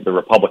confident the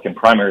Republican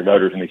primary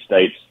voters in these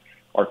states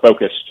are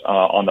focused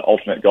on the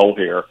ultimate goal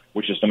here,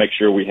 which is to make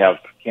sure we have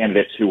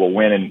candidates who will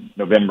win in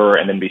November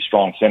and then be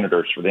strong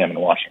senators for them in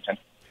Washington.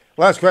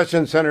 Last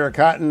question, Senator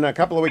Cotton. A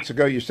couple of weeks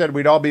ago, you said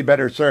we'd all be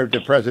better served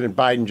if President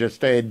Biden just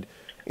stayed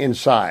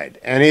inside.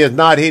 And he has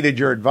not heeded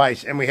your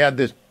advice. And we had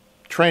this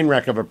train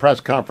wreck of a press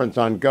conference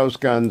on ghost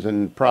guns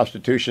and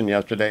prostitution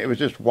yesterday. It was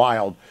just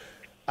wild.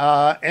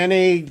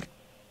 Any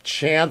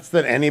chance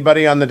that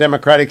anybody on the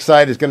Democratic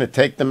side is going to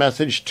take the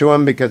message to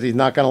him because he's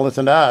not going to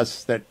listen to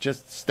us, that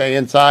just stay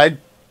inside?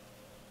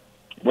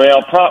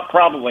 Well,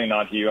 probably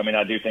not, Hugh. I mean,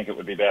 I do think it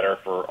would be better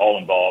for all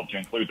involved, to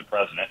include the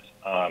president.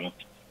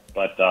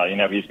 But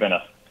he's been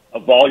a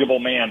voluble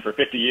man for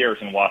 50 years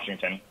in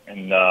Washington.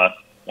 And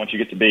once you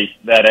get to be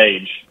that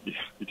age,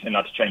 you tend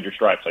not to change your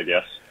stripes, I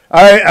guess.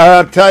 All right,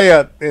 I'll tell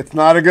you, it's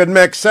not a good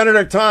mix.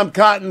 Senator Tom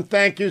Cotton,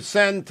 thank you.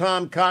 Send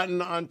Tom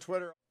Cotton on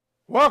Twitter.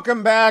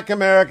 Welcome back,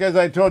 America. As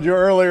I told you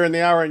earlier in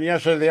the hour and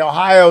yesterday, the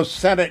Ohio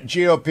Senate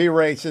GOP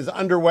race is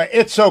underway.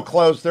 It's so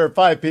close. There are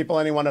 5 people,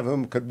 any one of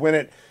whom could win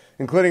it,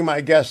 including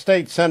my guest,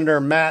 State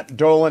Senator Matt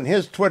Dolan.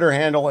 His Twitter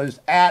handle is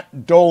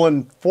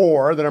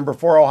 @Dolan4, the number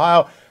 4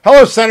 Ohio.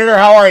 Hello, Senator.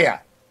 How are you?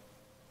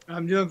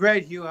 I'm doing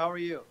great, Hugh. How are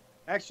you?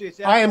 Actually, it's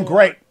I am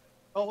great.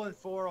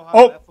 Dolan4 Ohio.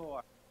 Oh.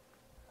 F-O-R.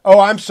 Oh,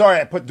 I'm sorry.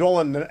 I put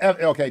Dolan.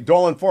 Okay,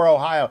 Dolan4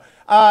 Ohio.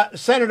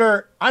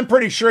 Senator, I'm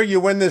pretty sure you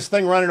win this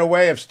thing running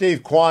away if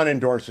Steve Kwan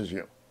endorses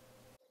you.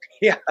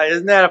 Yeah,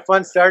 isn't that a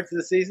fun start to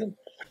the season?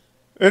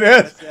 It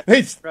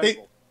is.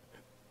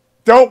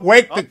 Don't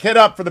wake the kid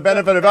up for the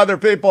benefit of other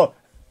people.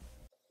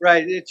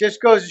 Right. It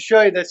just goes to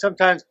show you that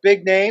sometimes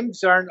big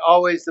names aren't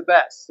always the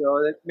best.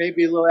 So that may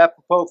be a little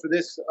apropos for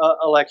this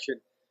election.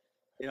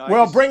 You know,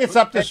 Well, bring us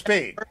up to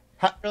speed.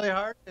 Really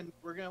hard, and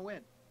we're going to win.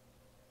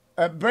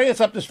 Bring us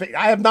up to speed.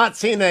 I have not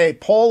seen a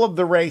poll of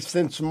the race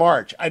since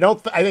March. I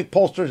think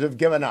pollsters have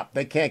given up.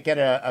 They can't get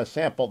a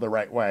sample the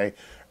right way.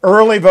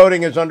 Early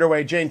voting is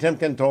underway. Jane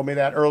Timken told me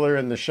that earlier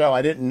in the show.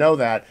 I didn't know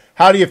that.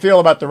 How do you feel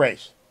about the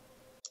race?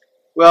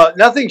 Well,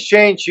 nothing's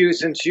changed, Hugh,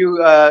 since you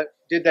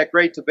did that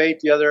great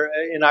debate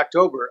in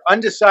October.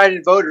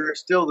 Undecided voter is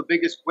still the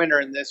biggest winner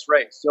in this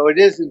race. So it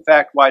is, in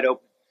fact, wide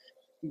open.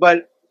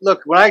 But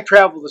look, when I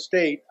travel the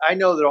state, I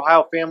know that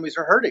Ohio families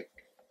are hurting.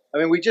 I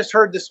mean, we just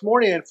heard this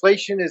morning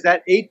inflation is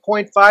at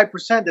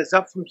 8.5%. That's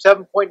up from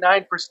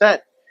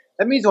 7.9%.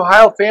 That means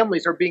Ohio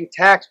families are being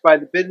taxed by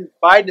the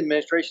Biden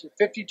administration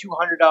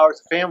 $5,200 a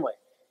family.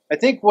 I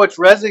think what's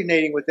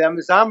resonating with them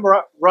is I'm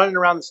running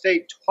around the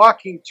state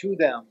talking to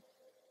them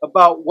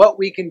about what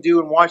we can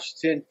do in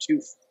Washington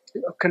to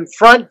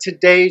confront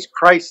today's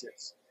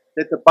crisis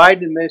that the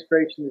Biden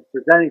administration is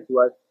presenting to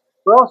us,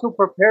 but also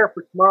prepare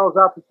for tomorrow's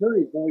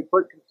opportunities when we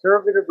put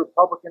conservative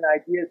Republican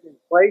ideas in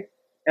place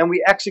and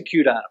we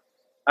execute on them.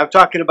 I'm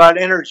talking about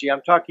energy.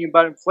 I'm talking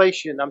about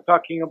inflation. I'm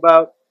talking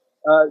about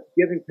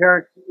giving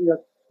parents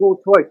school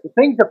choice. The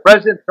things that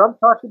President Trump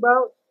talked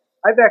about,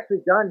 I've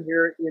actually done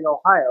here in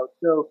Ohio.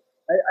 So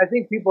I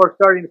think people are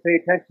starting to pay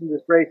attention to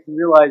this race and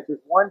realize there's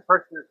one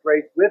person in this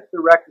race with the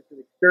requisite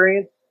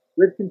experience,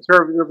 with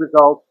conservative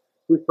results,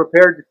 who's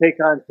prepared to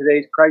take on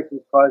today's crisis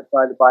caused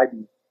by the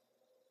Biden.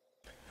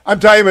 I'm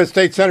talking about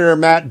State Senator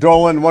Matt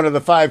Dolan, one of the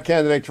 5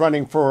 candidates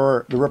running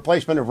for the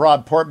replacement of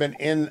Rob Portman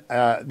in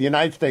the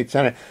United States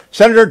Senate.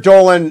 Senator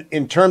Dolan,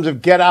 in terms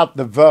of get out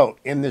the vote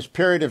in this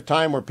period of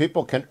time where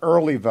people can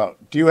early vote,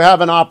 do you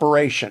have an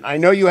operation? I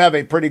know you have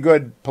a pretty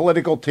good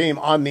political team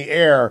on the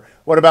air.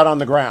 What about on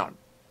the ground?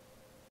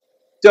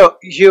 So,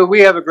 Hugh, we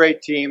have a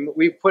great team.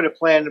 We've put a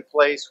plan in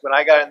place. When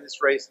I got in this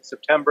race in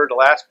September, the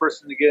last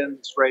person to get in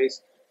this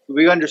race,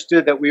 we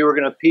understood that we were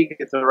going to peak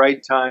at the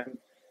right time.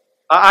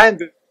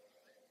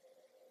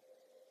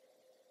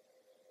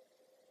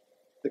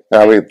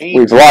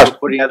 We've lost.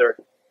 Putting together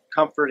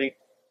comforting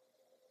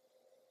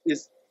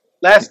is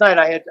last night.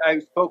 I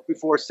spoke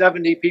before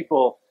 70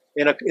 people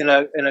in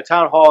a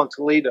town hall in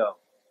Toledo,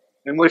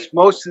 in which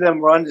most of them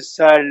were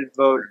undecided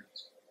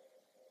voters.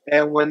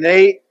 And when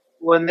they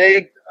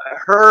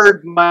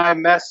heard my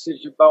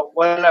message about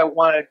what I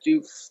want to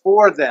do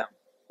for them,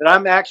 that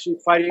I'm actually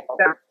fighting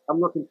back, I'm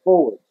looking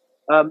forward.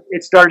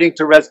 It's starting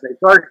to resonate.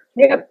 So our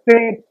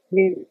campaign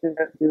team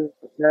is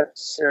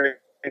necessary.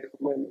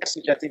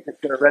 Message I think that's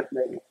going to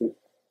resonate with you.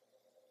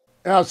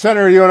 Now,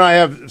 Senator, you and I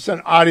have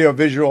some audio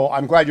visual.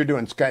 I'm glad you're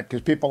doing Skype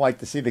because people like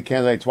to see the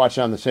candidates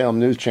watching on the Salem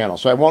News Channel,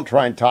 so I won't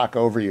try and talk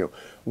over you.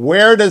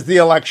 Where does the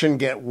election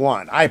get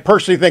won? I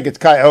personally think it's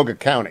Cuyahoga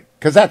County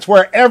because that's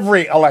where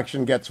every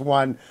election gets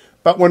won.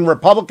 But when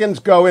Republicans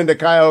go into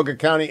Cuyahoga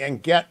County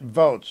and get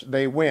votes,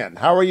 they win.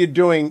 How are you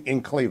doing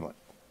in Cleveland?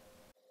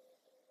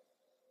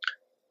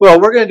 Well,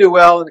 we're going to do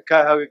well in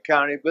Cuyahoga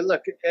County, but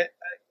look,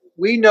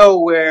 we know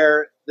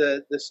where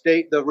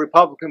the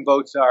Republican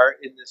votes are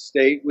in the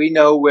state. We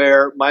know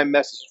where my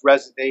message is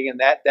resonating, and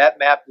that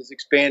map is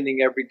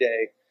expanding every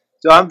day.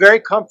 So I'm very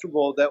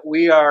comfortable that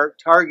we are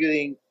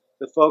targeting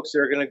the folks that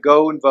are going to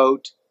go and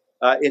vote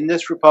in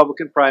this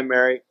Republican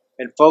primary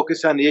and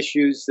focus on the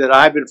issues that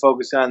I've been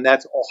focused on.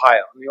 That's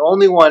Ohio. I'm the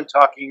only one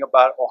talking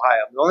about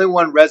Ohio. I'm the only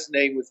one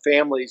resonating with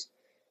families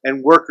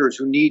and workers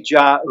who need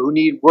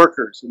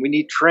workers, and we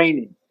need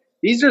training.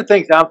 These are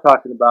things I'm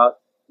talking about.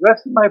 The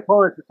rest of my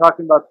opponents are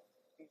talking about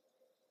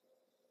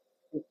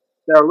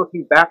that are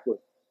looking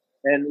backwards,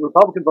 and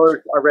Republican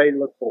voters are ready to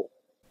look forward.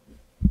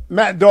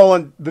 Matt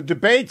Dolan, the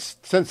debates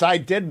since I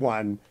did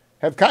one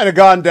have kind of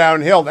gone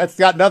downhill. That's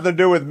got nothing to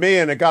do with me,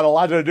 and it got a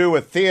lot to do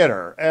with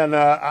theater, and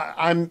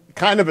I'm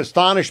kind of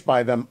astonished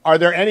by them. Are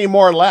there any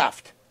more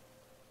left?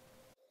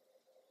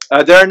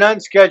 There are none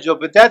scheduled,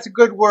 but that's a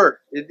good word.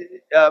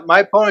 My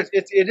opponents,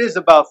 it is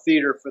about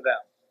theater for them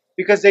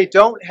because they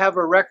don't have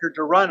a record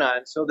to run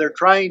on, so they're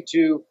trying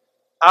to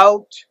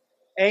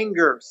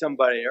out-anger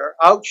somebody or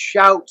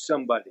out-shout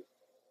somebody.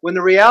 When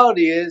the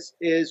reality is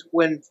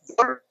when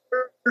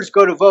voters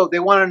go to vote, they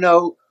want to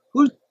know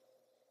who's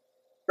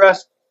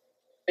addressed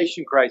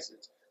the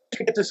crisis,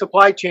 get the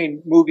supply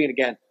chain moving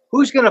again,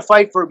 Who's going to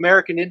fight for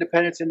American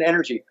independence and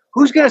energy?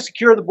 Who's going to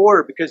secure the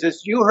border? Because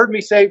as you heard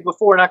me say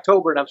before in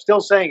October, and I'm still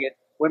saying it,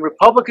 when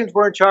Republicans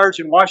were in charge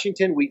in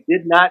Washington, we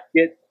did not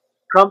get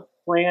Trump's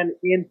plan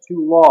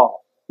into law.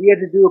 He had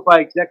to do it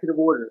by executive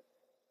order.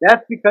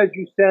 That's because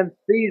you send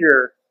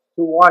theater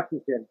to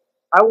Washington.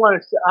 I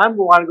want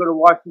to go to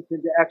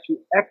Washington to actually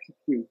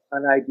execute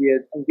on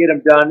ideas and get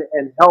them done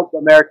and help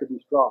America be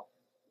strong.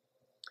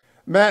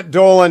 Matt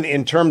Dolan,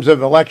 in terms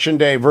of Election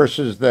Day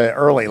versus the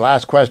early,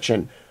 last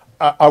question,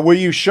 will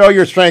you show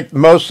your strength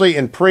mostly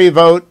in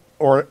pre-vote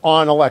or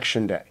on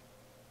Election Day?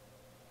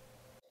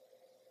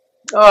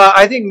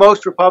 I think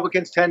most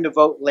Republicans tend to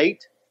vote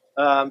late.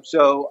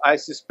 So I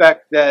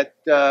suspect that,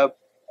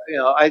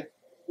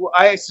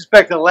 I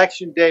suspect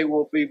Election Day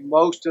will be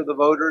most of the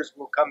voters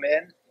will come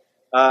in.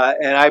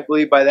 And I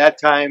believe by that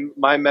time,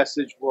 my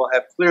message will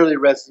have clearly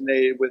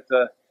resonated with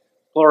the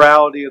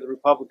plurality of the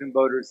Republican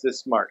voters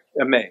this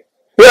May.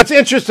 Yeah, it's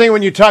interesting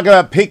when you talk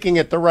about peaking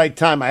at the right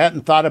time. I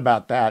hadn't thought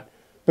about that,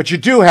 but you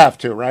do have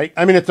to, right?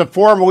 I mean, it's a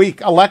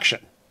 4-week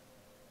election.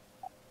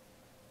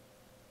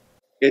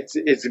 It's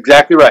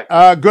exactly right.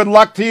 Good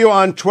luck to you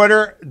on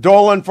Twitter,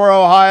 Dolan for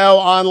Ohio,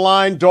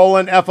 online,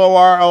 Dolan,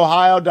 FOR,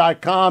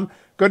 Ohio.com.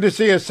 Good to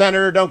see you,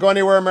 Senator. Don't go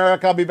anywhere,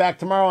 America. I'll be back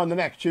tomorrow on the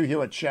next Hugh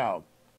Hewitt Show.